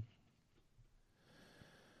slower one.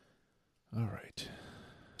 All right.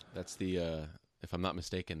 That's the, if I'm not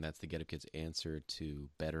mistaken, that's the Get Up Kids answer to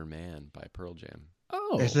Better Man by Pearl Jam.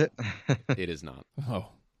 Oh. Is it? It is not. Oh.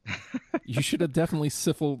 You should have definitely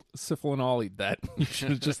syphil and ollied that. You should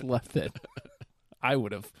have just left it. I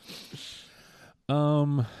would have.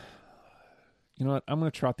 You know what? I'm going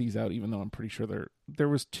to trot these out, even though I'm pretty sure there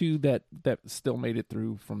was 2 that still made it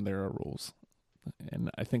through from There Are Rules. And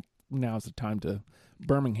I think now's the time to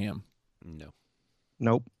Birmingham. No.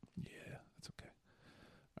 Nope. Yeah, that's okay.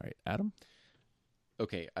 All right, Adam?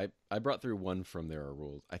 Okay, I brought through one from There Are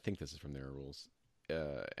Rules. I think this is from There Are Rules.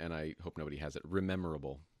 And I hope nobody has it.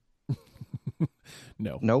 Rememberable.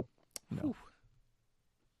 No. Nope. No.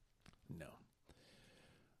 No.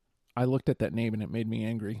 I looked at that name and it made me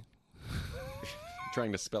angry.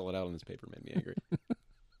 Trying to spell it out on this paper made me angry.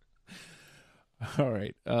 All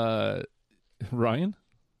right. Ryan?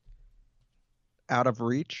 Out of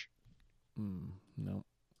Reach. No.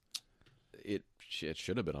 It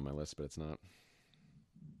should have been on my list, but it's not.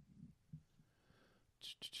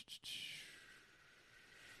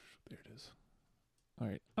 There it is. All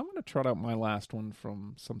right. I'm going to trot out my last one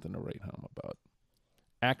from Something to Write Home About.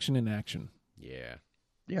 Action in Action. Yeah.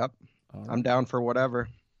 Yep. All right. I'm down for whatever.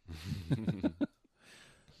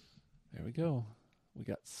 There we go. We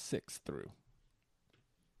got 6 through.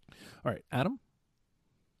 All right, Adam?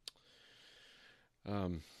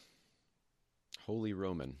 Holy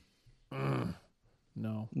Roman.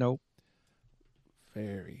 No. Nope.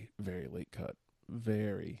 Very, very late cut.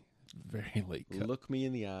 Very, very late cut. Look me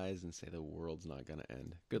in the eyes and say the world's not going to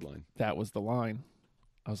end. Good line. That was the line.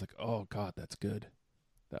 I was like, oh, God, that's good.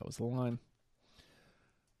 That was the line.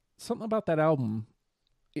 Something about that album,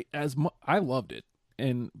 I loved it.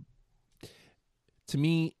 And to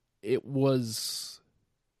me, it was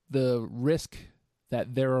the risk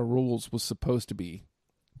that There Are Rules was supposed to be,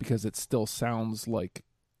 because it still sounds like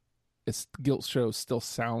Guilt Show still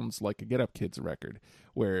sounds like a Get Up Kids record,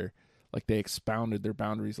 where like they expounded their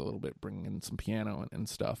boundaries a little bit, bringing in some piano and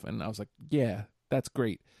stuff. And I was like, yeah, that's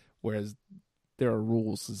great. Whereas There Are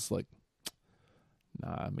Rules is like,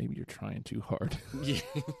 nah, maybe you're trying too hard. Yeah,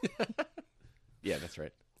 yeah, that's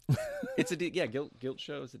right. It's Guilt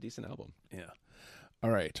Show is a decent album. Yeah. All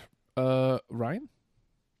right. Ryan?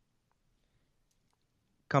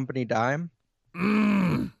 Company Dime.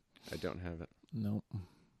 I don't have it. Nope.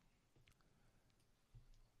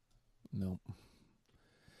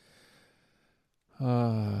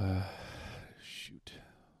 Shoot.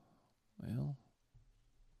 Well.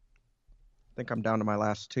 I think I'm down to my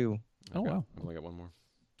last two. Oh, wow. I've only got one more.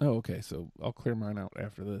 Oh, okay. So I'll clear mine out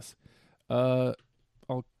after this. I'll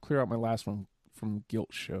clear out my last one from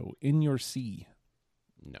Guilt Show. In Your Sea.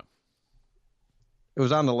 No. It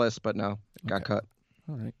was on the list, but no, it got Okay. cut.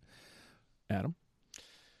 All right. Adam?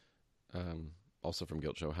 Also from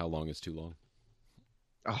Guilt Show, How Long Is Too Long?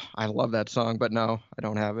 Oh, I love that song, but no, I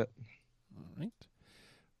don't have it. All right.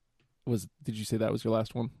 Did you say that was your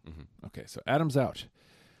last one? Mm-hmm. Okay, so Adam's out.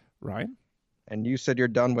 Ryan? And you said you're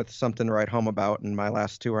done with Something to Write Home About, and my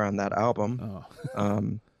last two are on that album.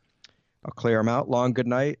 Oh. I'll clear them out. Long Good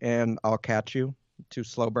Night and I'll Catch You. Two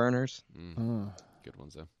slow burners. Good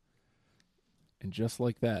ones, though. And just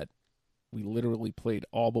like that, we literally played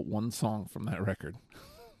all but one song from that record.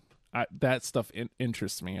 That stuff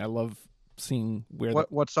interests me. I love seeing where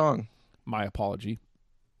What song? My Apology.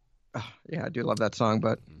 Oh, yeah, I do love that song,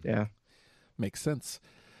 but yeah. Makes sense.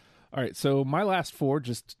 All right, so my last four,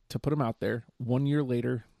 just to put them out there: 1 Year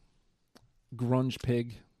Later, Grunge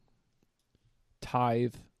Pig,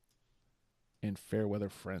 Tithe, and Fairweather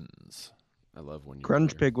Friends. I love When You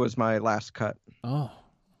Grunge Pig was my last cut. Oh,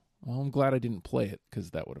 well, I'm glad I didn't play it,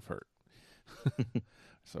 because that would have hurt.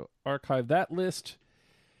 So archive that list.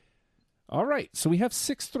 All right, so we have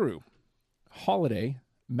 6 through: Holiday,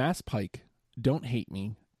 Mass Pike, Don't Hate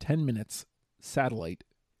Me, 10 Minutes, Satellite,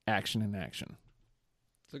 Action in Action.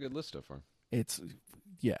 It's a good list so far.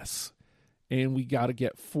 Yes. And we got to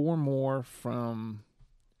get 4 more from,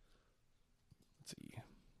 let's see,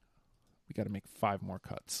 we got to make 5 more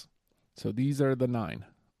cuts. So these are the 9.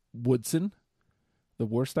 Woodson, The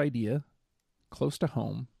Worst Idea, Close to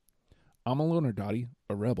Home, I'm a Loner Dottie,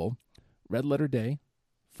 A Rebel, Red Letter Day,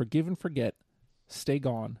 Forgive and Forget, Stay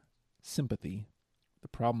Gone, Sympathy, The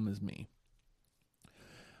Problem Is Me.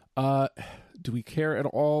 Do we care at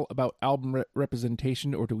all about album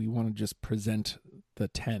representation, or do we want to just present the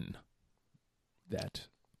 10?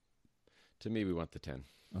 To me, we want the 10.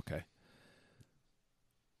 Okay.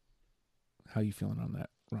 How you feeling on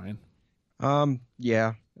that, Ryan?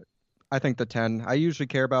 Yeah, I think the 10. I usually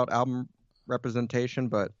care about album representation,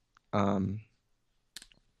 but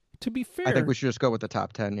To be fair, I think we should just go with the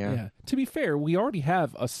top 10. Yeah. To be fair, we already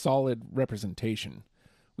have a solid representation.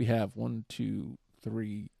 We have 1, 2,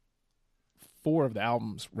 3, 4 of the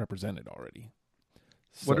albums represented already.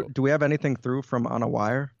 So, What do we have anything through from On a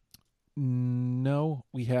Wire? no,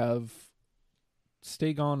 we have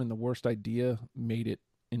Stay Gone and The Worst Idea made it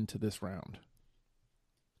into this round.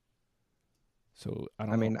 So I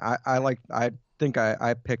don't. I mean, I think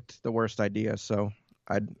I picked The Worst Idea, so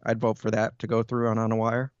I'd vote for that to go through on a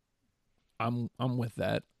Wire. I'm with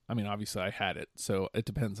that. I mean, obviously I had it, so it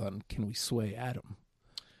depends on, can we sway Adam?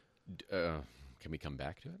 Can we come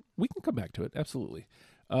back to it? We can come back to it, absolutely.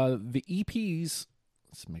 The EPs.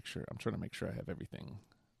 Let's make sure. I'm trying to make sure I have everything.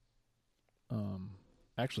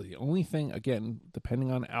 Actually, the only thing, again,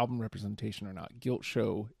 depending on album representation or not, Guilt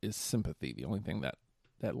Show is Sympathy. The only thing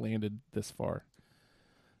that landed this far.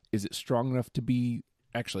 Is it strong enough to be?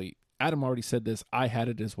 Actually, Adam already said this. I had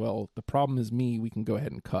it as well. The Problem Is Me. We can go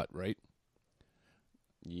ahead and cut, right?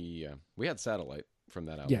 Yeah, we had Satellite from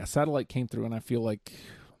that album. Yeah, Satellite came through, and I feel like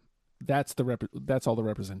that's all the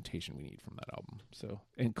representation we need from that album. So,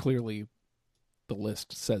 and clearly, the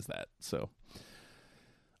list says that. So,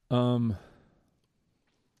 so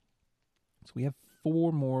we have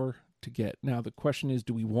 4 more to get. Now, the question is,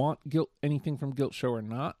 do we want anything from Guilt Show or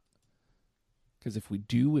not? Because if we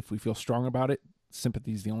do, if we feel strong about it,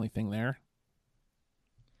 Sympathy is the only thing there.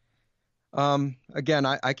 Again,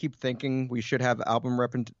 I keep thinking we should have album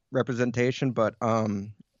representation, but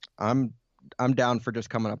I'm I'm down for just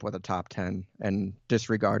coming up with a top 10 and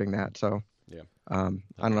disregarding that. So Yeah. I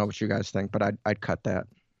don't know what you guys think, but I'd cut that.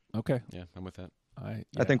 Okay. Yeah, I'm with that. Yeah.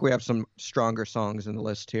 I think we have some stronger songs in the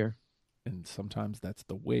list here. And sometimes that's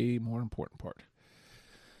the way more important part.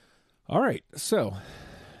 All right. So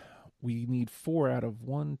we need 4 out of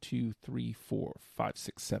 1, 2, 3, 4, 5,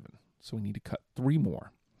 6, 7. So we need to cut 3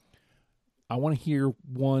 more. I want to hear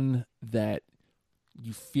one that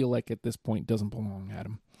you feel like at this point doesn't belong,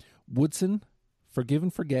 Adam. Woodson, Forgive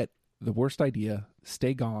and Forget, The Worst Idea,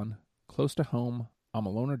 Stay Gone, Close to Home, I'm a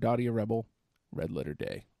Loner, Dottie a Rebel, Red Letter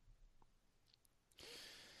Day.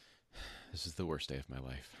 This is the worst day of my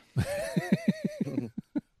life.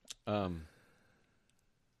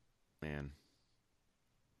 Man.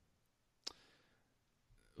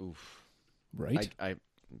 Oof. Right?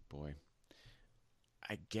 Boy.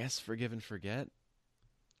 I guess Forgive and Forget.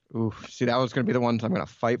 Oof. See, that was going to be the ones I'm going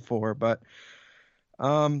to fight for, but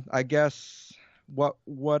I guess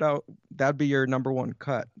that'd be your number one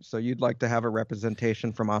cut. So you'd like to have a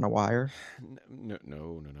representation from On a Wire? No.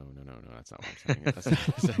 That's not what I'm saying.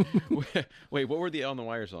 That's not, wait, what were the On a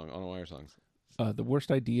Wire songs? The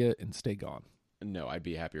Worst Idea and Stay Gone. No, I'd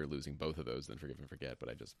be happier losing both of those than Forgive and Forget, but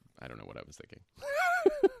I don't know what I was thinking.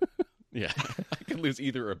 Yeah, I could lose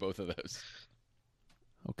either or both of those.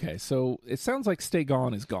 Okay, so it sounds like Stay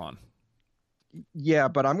Gone is gone. Yeah,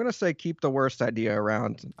 but I'm going to say keep The Worst Idea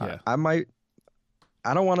around. Yeah.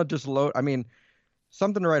 I don't want to just load. I mean,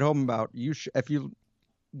 something to write home about. If you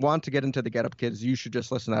want to get into the Get Up Kids, you should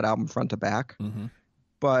just listen to that album front to back. Mm-hmm.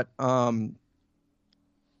 But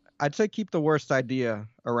I'd say keep The Worst Idea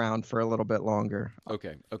around for a little bit longer.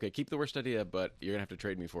 Okay, keep The Worst Idea, but you're going to have to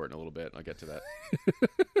trade me for it in a little bit. I'll get to that.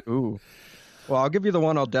 Ooh. Well, I'll give you the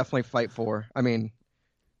one I'll definitely fight for. I mean,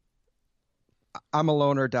 I'm a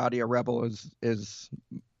Loner, Dottie a Rebel is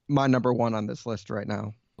my number one on this list right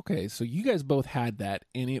now. Okay, so you guys both had that,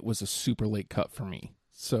 and it was a super late cut for me.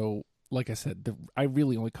 So, like I said, I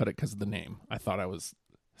really only cut it because of the name. I thought I was...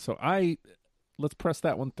 So let's press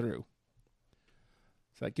that one through.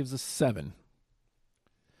 So that gives us 7.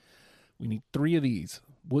 We need 3 of these.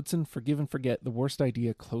 Woodson, Forgive and Forget, The Worst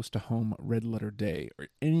Idea, Close to Home, Red Letter Day. Are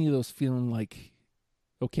any of those feeling like,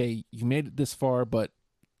 okay, you made it this far, but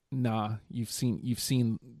nah, you've seen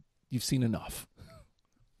enough?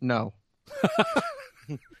 No.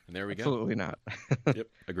 And there we go. Absolutely not. Yep,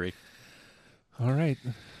 agree. All right.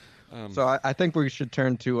 So I think we should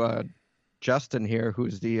turn to Justin here,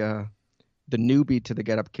 who's the newbie to the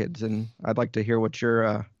Get Up Kids, and I'd like to hear what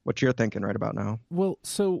you're thinking right about now. Well,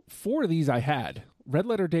 so 4 of these I had. Red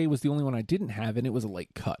Letter Day was the only one I didn't have, and it was a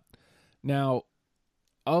late cut. Now,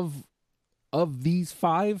 of these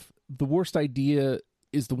 5, The Worst Idea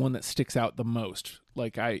is the one that sticks out the most.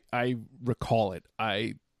 Like I recall it.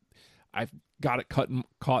 I've got it caught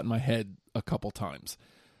in my head a couple times.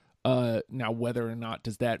 Now, whether or not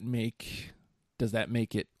does that make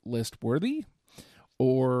it list worthy,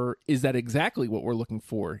 or is that exactly what we're looking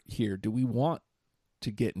for here? Do we want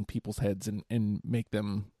to get in people's heads and make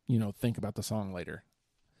them, think about the song later?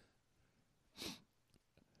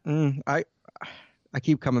 I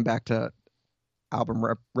keep coming back to album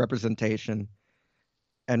representation,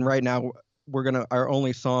 and right now our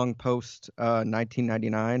only song post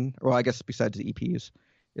 1999, well, I guess besides the EPs,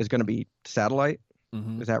 is gonna be Satellite.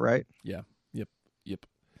 Mm-hmm. Is that right? Yeah. Yep.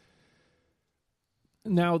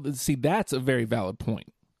 Now, see, that's a very valid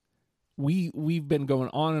point. We've been going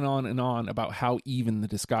on and on and on about how even the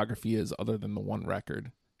discography is, other than the one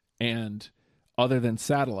record, and other than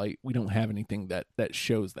Satellite, we don't have anything that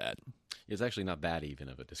shows that. It's actually not that even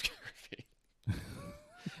of a discography.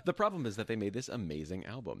 The problem is that they made this amazing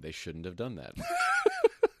album. They shouldn't have done that.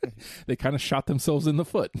 They kind of shot themselves in the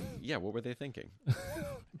foot. Yeah, what were they thinking?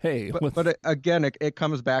 Hey, but again, it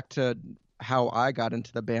comes back to how I got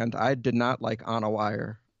into the band. I did not like On a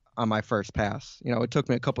Wire on my first pass. It took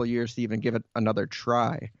me a couple of years to even give it another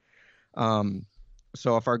try.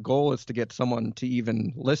 So if our goal is to get someone to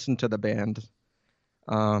even listen to the band,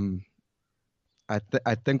 I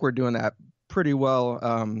think we're doing that pretty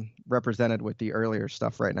well represented with the earlier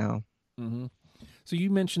stuff right now. Mm-hmm. So you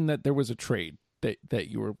mentioned that there was a trade that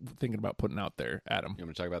you were thinking about putting out there, Adam. You want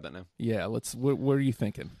me to talk about that now? Yeah, what are you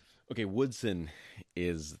thinking? Okay, Woodson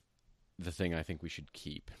is the thing I think we should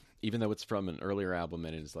keep. Even though it's from an earlier album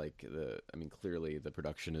and it is like clearly the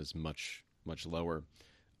production is much, much lower.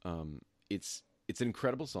 It's an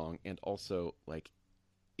incredible song, and also like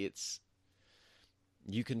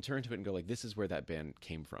you can turn to it and go like, this is where that band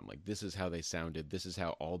came from. Like, this is how they sounded. This is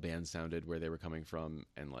how all bands sounded, where they were coming from.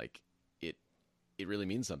 And like, it really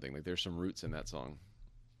means something. Like, there's some roots in that song.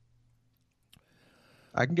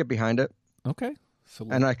 I can get behind it. Okay. So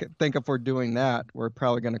And I could think if we're doing that, we're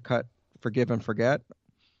probably going to cut Forgive and Forget.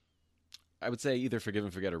 I would say either Forgive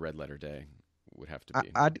and Forget or Red Letter Day would have to be.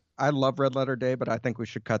 I love Red Letter Day, but I think we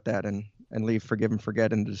should cut that and leave Forgive and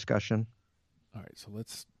Forget in the discussion. all right, so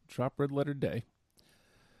let's drop Red Letter Day.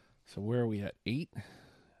 So where are we at? 8.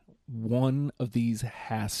 One of these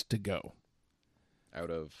has to go. Out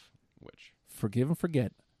of which? Forgive and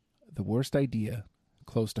Forget, The Worst Idea,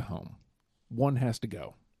 Close to Home. One has to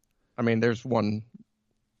go. I mean, there's one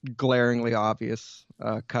glaringly obvious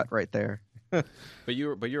cut right there. But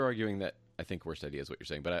you're arguing that I think Worst Idea is what you're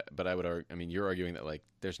saying. But I would argue. I mean, you're arguing that like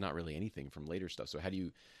there's not really anything from later stuff. So how do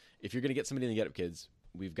you, if you're going to get somebody in the Get Up Kids,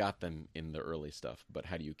 we've got them in the early stuff. But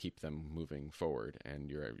how do you keep them moving forward? And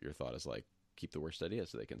your thought is like keep the Worst Idea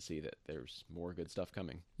so they can see that there's more good stuff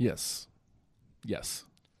coming. Yes,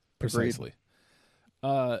 precisely.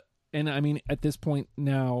 And I mean, at this point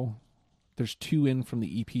now, there's 2 in from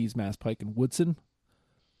the EPs, Mass Pike and Woodson.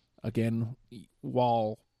 Again,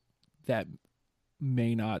 while that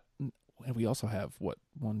may not, and we also have what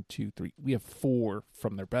 1, 2, 3. We have 4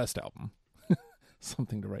 from their best album.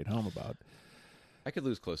 Something to write home about. I could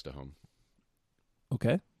lose Close to Home.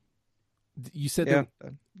 Okay. You said Yeah,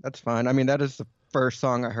 that's fine. I mean, that is the first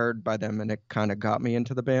song I heard by them, and it kind of got me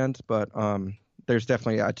into the band. But there's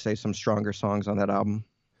definitely, I'd say, some stronger songs on that album.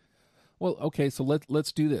 Well, okay, so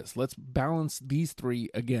let's do this. Let's balance these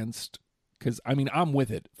 3 against, because I mean, I'm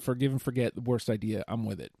with it. Forgive and Forget, The Worst Idea, I'm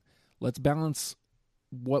with it. Let's balance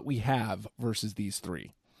what we have versus these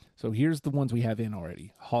 3. So here's the ones we have in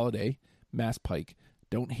already: Holiday, Mass Pike,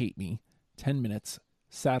 Don't Hate Me, 10 Minutes,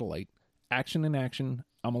 Satellite, Action in Action,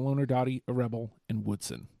 I'm a Loner Dottie, A Rebel, and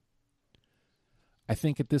Woodson. I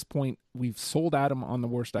think at this point we've sold Adam on The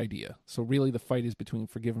Worst Idea. So really the fight is between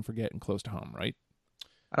Forgive and Forget and Close to Home, right?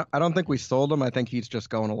 I don't think we sold him. I think he's just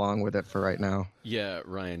going along with it for right now. Yeah,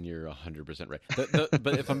 Ryan, you're 100% right.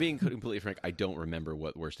 But if I'm being completely frank, I don't remember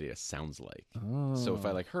what Worst Idea sounds like. Oh. So if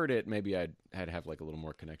I like heard it, maybe I'd have like a little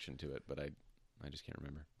more connection to it. But I just can't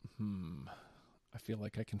remember. I feel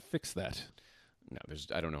like I can fix that. No,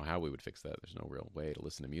 I don't know how we would fix that. There's no real way to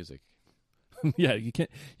listen to music. Yeah, you can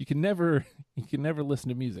never listen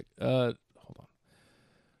to music. Hold on.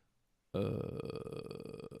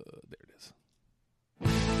 There it is.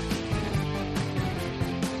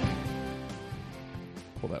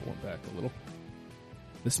 Pull that one back a little.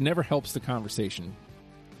 This never helps the conversation,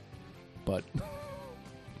 but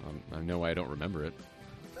I know why I don't remember it.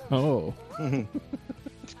 oh,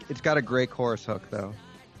 It's got a great chorus hook, though.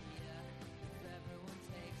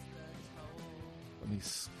 let me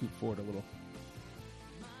scoot forward a little.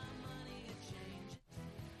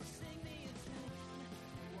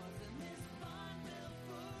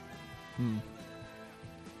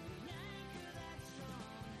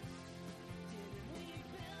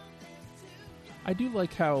 I do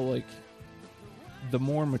like how, like, the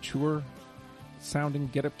more mature sounding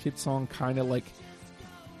Get Up Kid song kind of like,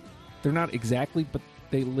 they're not exactly, but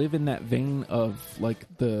they live in that vein of like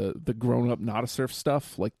the grown up Not a Surf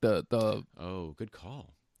stuff, like the Oh, good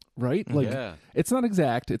call. right, like Yeah. it's not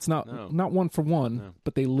exact, it's not No. not one for one, No.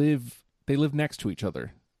 but they live next to each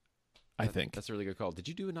other. I think That's a really good call. Did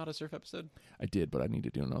you do a Not a Surf episode? I did, but I need to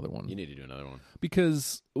do another one You need to do another one.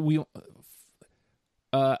 because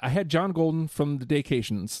I had John Golden from the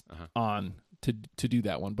Daycations Uh-huh. on to do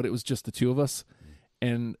that one, but it was just the 2 of us,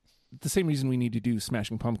 and the same reason we need to do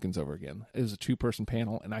Smashing Pumpkins over again. It was a 2-person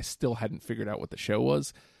panel, and I still hadn't figured out what the show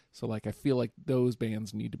was. So, like, I feel like those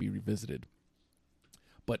bands need to be revisited.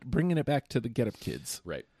 But bringing it back to the Get Up Kids,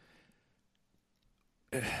 Right.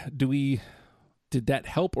 did that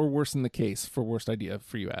help or worsen the case for Worst Idea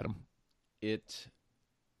for you, Adam?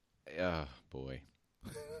 Boy.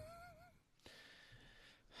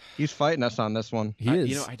 He's fighting us on this one. He is.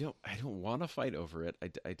 You know, I don't want to fight over it.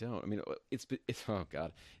 I don't. I mean, it's oh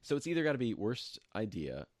god. So it's either got to be Worst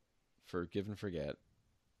Idea, Forgive and Forget.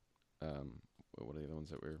 What are the other ones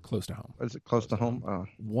that we're Close to Home. Is it close to home?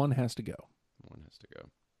 One has to go. One has to go.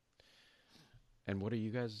 And what are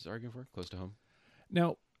you guys arguing for? Close to Home.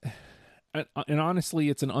 Now, and honestly,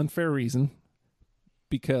 it's an unfair reason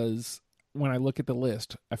because when I look at the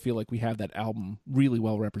list, I feel like we have that album really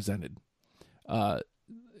well represented.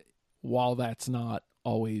 While that's not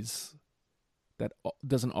always, that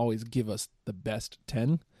doesn't always give us the best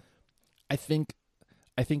 10, I think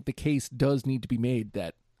the case does need to be made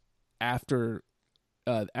that after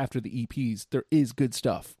the EPs, there is good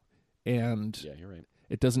stuff, and Yeah, you're right.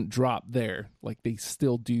 it doesn't drop there. Like, they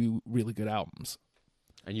still do really good albums.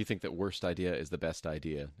 And you think that Worst Idea is the best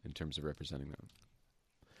idea in terms of representing them?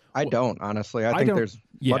 I don't, honestly. I I think don't- there's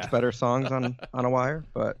yeah. much better songs on a wire,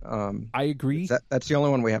 but I agree. that's the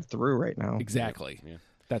only one we have through right now. Exactly. Yeah.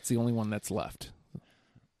 That's the only one that's left.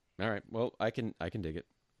 All right. Well, I can dig it.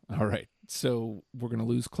 All right. So we're going to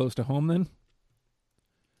lose Close to Home then?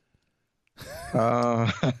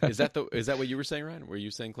 Is that what you were saying, Ryan? Were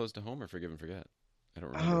you saying Close to Home or Forgive and Forget? I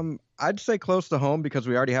don't remember. I'd say Close to Home because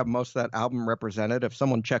we already have most of that album represented. If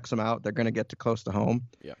someone checks them out, they're going to get to Close to Home.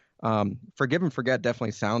 Yeah. Forgive and Forget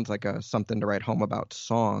definitely sounds like a something to write home about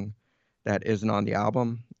song that isn't on the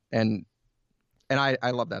album. And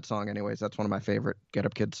I love that song anyways. That's one of my favorite Get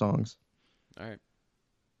Up Kids songs. All right.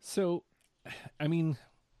 So, I mean,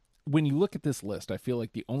 when you look at this list, I feel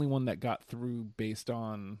like the only one that got through based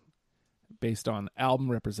on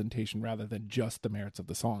album representation rather than just the merits of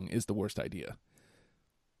the song is The Worst Idea.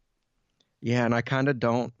 Yeah, and I kind of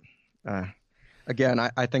don't. Again,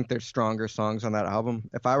 I think there's stronger songs on that album.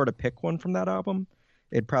 If I were to pick one from that album,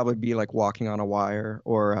 it'd probably be like Walking on a Wire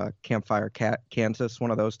or Campfire Kansas, one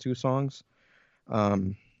of those two songs. I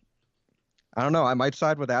don't know. I might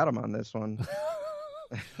side with Adam on this one.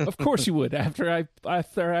 Of course you would. After I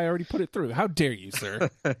already put it through. How dare you, sir?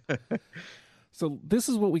 So this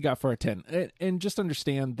is what we got for our 10. And just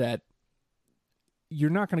understand that you're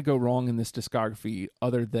not going to go wrong in this discography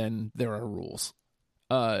other than there are rules.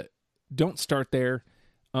 Don't start there.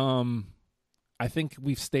 I think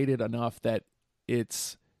we've stated enough that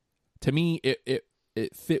it's, to me, it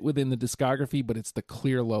fit within the discography, but it's the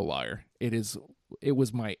clear low liar. It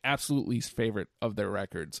was my absolute least favorite of their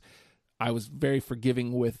records. I was very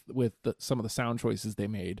forgiving with some of the sound choices they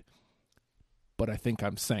made, but I think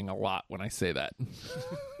I'm saying a lot when I say that.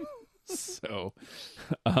 So,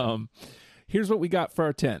 here's what we got for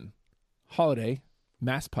our 10. Holiday,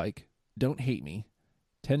 Mass Pike, Don't Hate Me,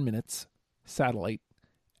 10 Minutes, Satellite,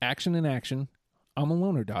 Action in Action, I'm a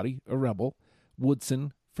Loner Dottie, A Rebel,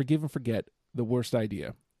 Woodson, Forgive and Forget, The Worst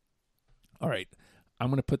Idea. All right, I'm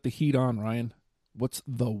going to put the heat on, Ryan. What's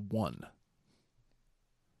the one?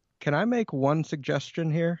 Can I make one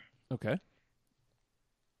suggestion here? Okay.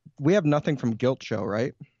 We have nothing from Guilt Show,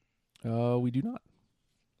 right? We do not.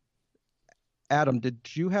 Adam, did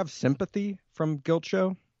you have Sympathy from Guilt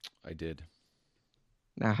Show? I did.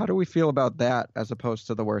 Now, how do we feel about that as opposed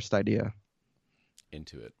to The Worst Idea?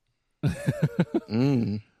 Into it.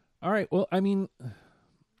 All right. Well, I mean,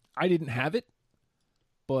 I didn't have it,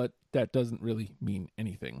 but that doesn't really mean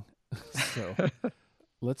anything. So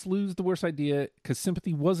let's lose The Worst Idea because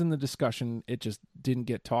Sympathy was in the discussion. It just didn't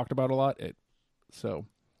get talked about a lot. So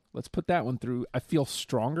let's put that one through. I feel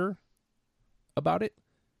stronger about it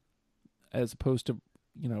as opposed to,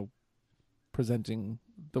 presenting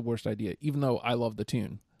The Worst Idea. Even though I love the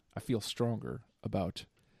tune, I feel stronger about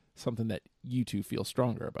something that you two feel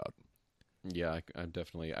stronger about. Yeah, I'm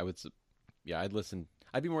definitely. I would. Yeah, I'd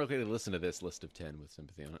be more likely to listen to this list of 10 with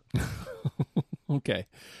Sympathy on it. Okay,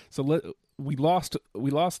 so we lost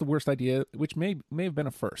The Worst Idea, which may have been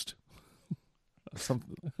a first.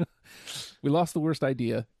 We lost The Worst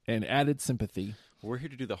Idea and added Sympathy. We're here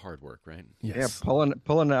to do the hard work, right? Yes. Yeah,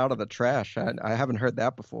 pulling it out of the trash. I haven't heard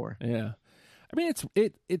that before. Yeah. I mean,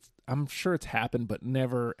 it's. I'm sure it's happened, but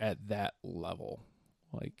never at that level.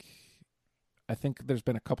 Like, I think there's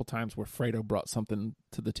been a couple times where Fredo brought something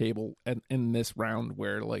to the table, and in this round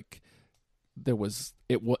where like it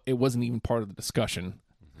wasn't even part of the discussion,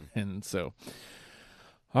 and so.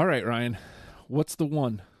 All right, Ryan, what's the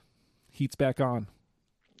one? Heat's back on.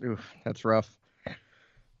 Oof, that's rough.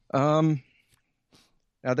 Now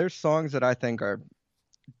there's songs that I think are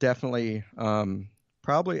definitely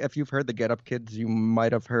probably if you've heard the Get Up Kids, you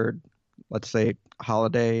might have heard, let's say,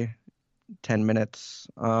 Holiday, 10 Minutes.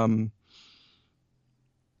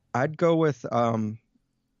 I'd go with I'm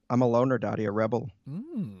a Loner Dottie, A Rebel.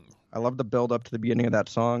 I love the build up to the beginning of that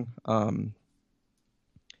song.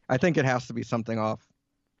 I think it has to be something off.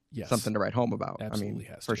 Yes. Something to write home about. Absolutely I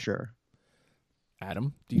mean, has for to. sure.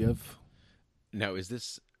 Adam, do you have? Now, is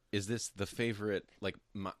this the favorite, like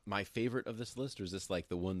my favorite of this list, or is this like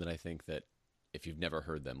the one that I think that if you've never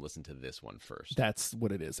heard them, listen to this one first? That's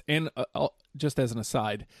what it is. And just as an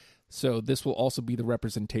aside, so this will also be the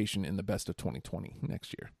representation in the Best of 2020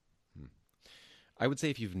 next year. I would say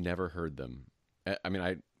if you've never heard them, I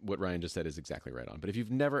mean, what Ryan just said is exactly right on. But if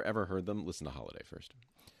you've never ever heard them, listen to Holiday first.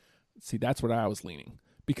 See, that's what I was leaning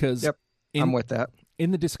because Yep, I'm with that.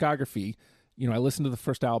 In the discography, I listened to the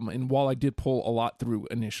first album, and while I did pull a lot through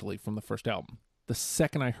initially from the first album, the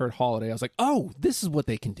second I heard Holiday, I was like, oh, this is what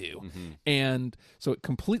they can do. And so it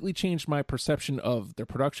completely changed my perception of their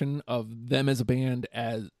production, of them as a band,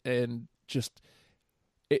 they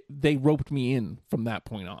roped me in from that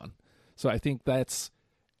point on. So I think that's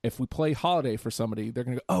if we play Holiday for somebody, they're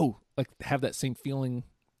gonna go, oh, like have that same feeling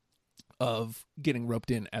of getting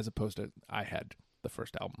roped in, as opposed to I had the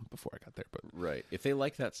first album before I got there. But Right. If they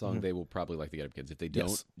like that song, they will probably like the Get Up Kids. If they don't,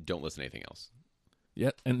 Yes. don't listen to anything else.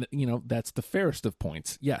 yeah, and that's the fairest of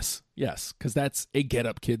points. Yes, because that's a Get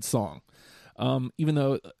Up Kids song. Even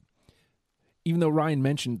though Ryan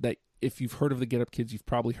mentioned that if you've heard of the Get Up Kids, you've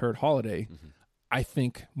probably heard Holiday. Mm-hmm. I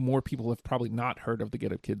think more people have probably not heard of the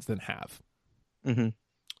Get Up Kids than have. Mm-hmm.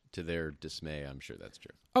 To their dismay, I'm sure that's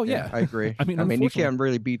true. Oh yeah, I agree. I mean, you unfortunately- can't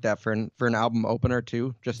really beat that for an album opener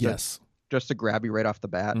too. Just to grab you right off the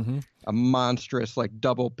bat. Mm-hmm. A monstrous like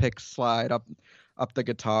double pick slide up the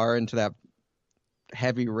guitar into that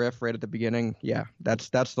heavy riff right at the beginning. Yeah, that's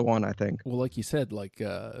the one, I think. Well, like you said, like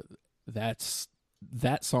that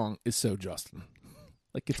song is so Justin.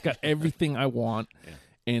 Like it's got everything I want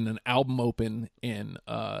in an album open, and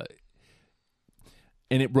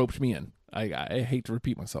it roped me in. I hate to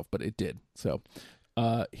repeat myself, but it did. So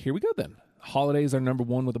here we go then. Holidays are number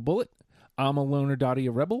 1 with a bullet. I'm a Loner, Dottie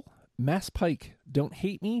a Rebel. Mass Pike, Don't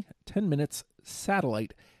Hate Me, 10 Minutes,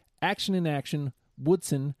 Satellite, Action in Action,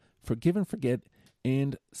 Woodson, Forgive and Forget,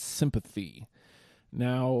 and Sympathy.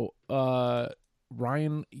 Now,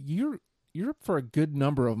 Ryan, you're up for a good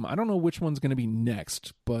number of them. I don't know which one's going to be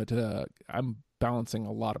next, but I'm balancing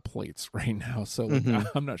a lot of plates right now, so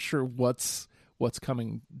I'm not sure what's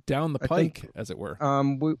coming down the pike, as it were.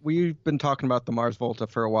 We've been talking about the Mars Volta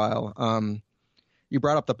for a while. You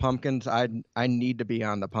brought up the Pumpkins. I need to be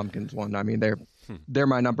on the Pumpkins one. I mean, they're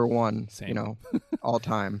my number one. Same. All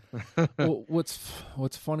time. Well,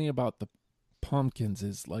 what's funny about the Pumpkins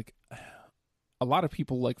is like a lot of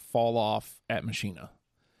people like fall off at Machina.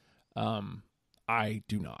 I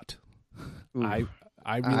do not. Ooh. I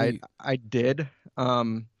really I did.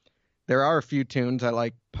 There are a few tunes I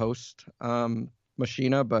like post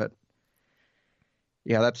Machina, but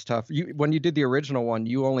yeah, that's tough. When you did the original one,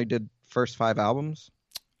 you only did first 5 albums.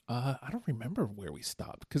 I don't remember where we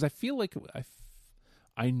stopped, because I feel like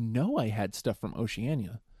I know I had stuff from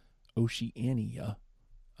Oceania. I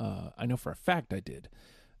know for a fact I did,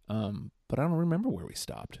 but I don't remember where we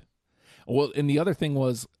stopped. Well, and the other thing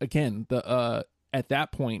was, again, at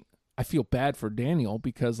that point, I feel bad for Daniel,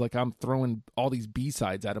 because like I'm throwing all these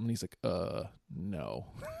B-sides at him, and he's like, no.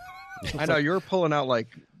 I know you were pulling out like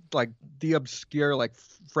the obscure like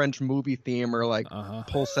French movie theme, or like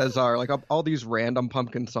Paul César, like all these random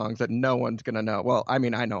Pumpkin songs that no one's gonna know. Well, I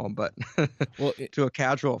mean, I know them, but to a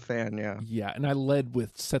casual fan, yeah. Yeah, and I led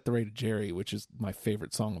with "Set the Rated Jerry," which is my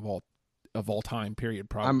favorite song of all time. Period.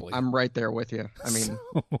 Probably. I'm right there with you. I mean, so,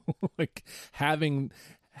 like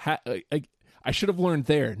I should have learned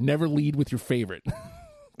there. Never lead with your favorite.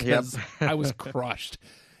 Because I was crushed.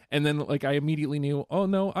 And then, like, I immediately knew, oh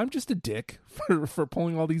no, I'm just a dick for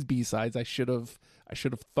pulling all these B-sides. I should have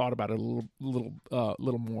thought about it a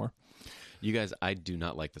little more. You guys, I do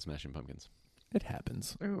not like the Smashing Pumpkins. It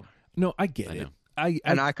happens. Ooh. No, I get it.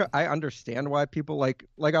 I understand why people like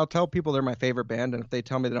I'll tell people they're my favorite band, and if they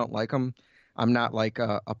tell me they don't like them, I'm not like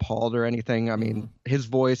appalled or anything. I mean, his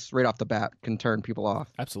voice right off the bat can turn people off.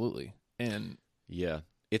 Absolutely. And yeah.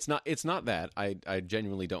 It's not that. I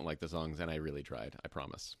genuinely don't like the songs, and I really tried. I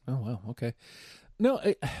promise. Oh, wow. Okay. No,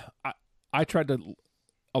 I tried to,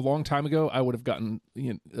 a long time ago, I would have gotten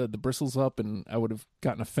the bristles up, and I would have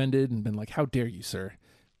gotten offended and been like, how dare you, sir?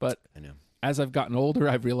 But I know. As I've gotten older,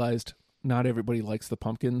 I've realized not everybody likes the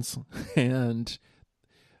Pumpkins. And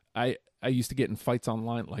I used to get in fights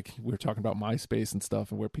online, like we were talking about MySpace and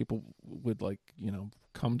stuff, and where people would like,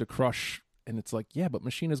 come to crush. And it's like, yeah, but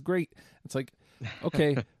Machina's great. It's like,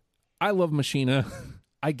 okay, I love Machina.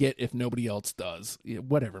 I get if nobody else does. Yeah,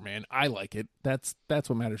 whatever, man. I like it. That's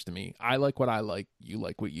what matters to me. I like what I like. You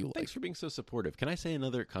like what you like. Thanks for being so supportive. Can I say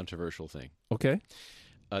another controversial thing? Okay.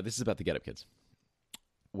 This is about the Get Up Kids.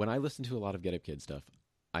 When I listen to a lot of Get Up Kids stuff,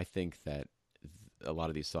 I think that a lot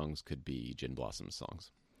of these songs could be Gin Blossom's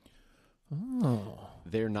songs. Oh.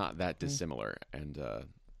 They're not that dissimilar, and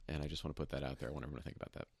I just want to put that out there. I want everyone to think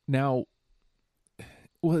about that. Now,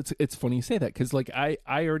 well, it's funny you say that, because like I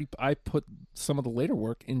put some of the later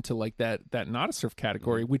work into like that Not a Surf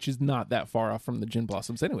category, which is not that far off from the Gin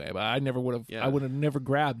Blossoms anyway. But I never would have. Yeah. I would have never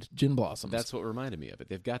grabbed Gin Blossoms. That's what reminded me of it.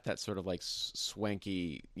 They've got that sort of like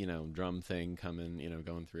swanky, drum thing coming,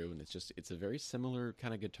 going through, and it's a very similar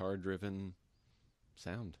kind of guitar driven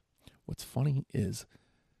sound. What's funny is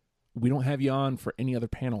we don't have you on for any other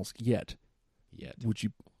panels yet. Would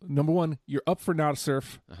you? Number one, you're up for Not a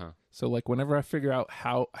Surf. Uh-huh. So like whenever I figure out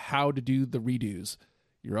how to do the redos,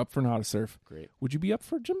 You're up for Not a Surf. Great. Would you be up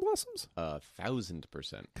for Gin Blossoms? 1,000%.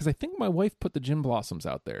 Because I think my wife put the Gin Blossoms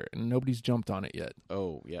out there, and nobody's jumped on it yet.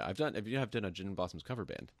 Oh yeah, I've done a Gin Blossoms cover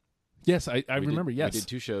band. Yes, I remember. Yes, we did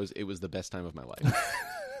 2 shows. It was the best time of my life.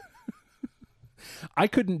 I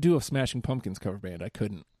couldn't do a Smashing Pumpkins cover band. I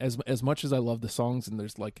couldn't. As much as I love the songs, and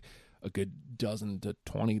there's like a good dozen to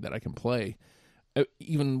 20 that I can play,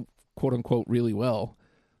 even quote unquote really well.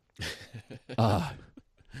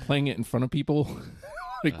 Playing it in front of people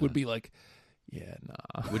would be like, yeah,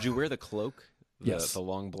 nah. Would you wear the cloak? Yes. The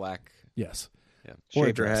long black. Yes. Yeah. Or a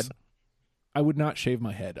Shave your dress. head. I would not shave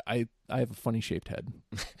my head. I have a funny shaped head.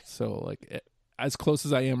 So like as close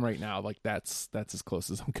as I am right now, like that's as close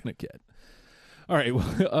as I'm gonna get. All right,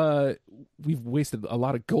 well, we've wasted a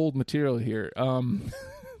lot of gold material here.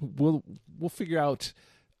 We'll figure out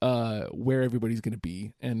where everybody's gonna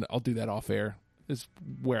be, and I'll do that off air. Is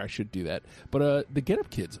where I should do that. But the Get Up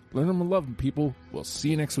Kids, learn them and love them, people. We'll see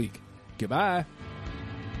you next week. Goodbye.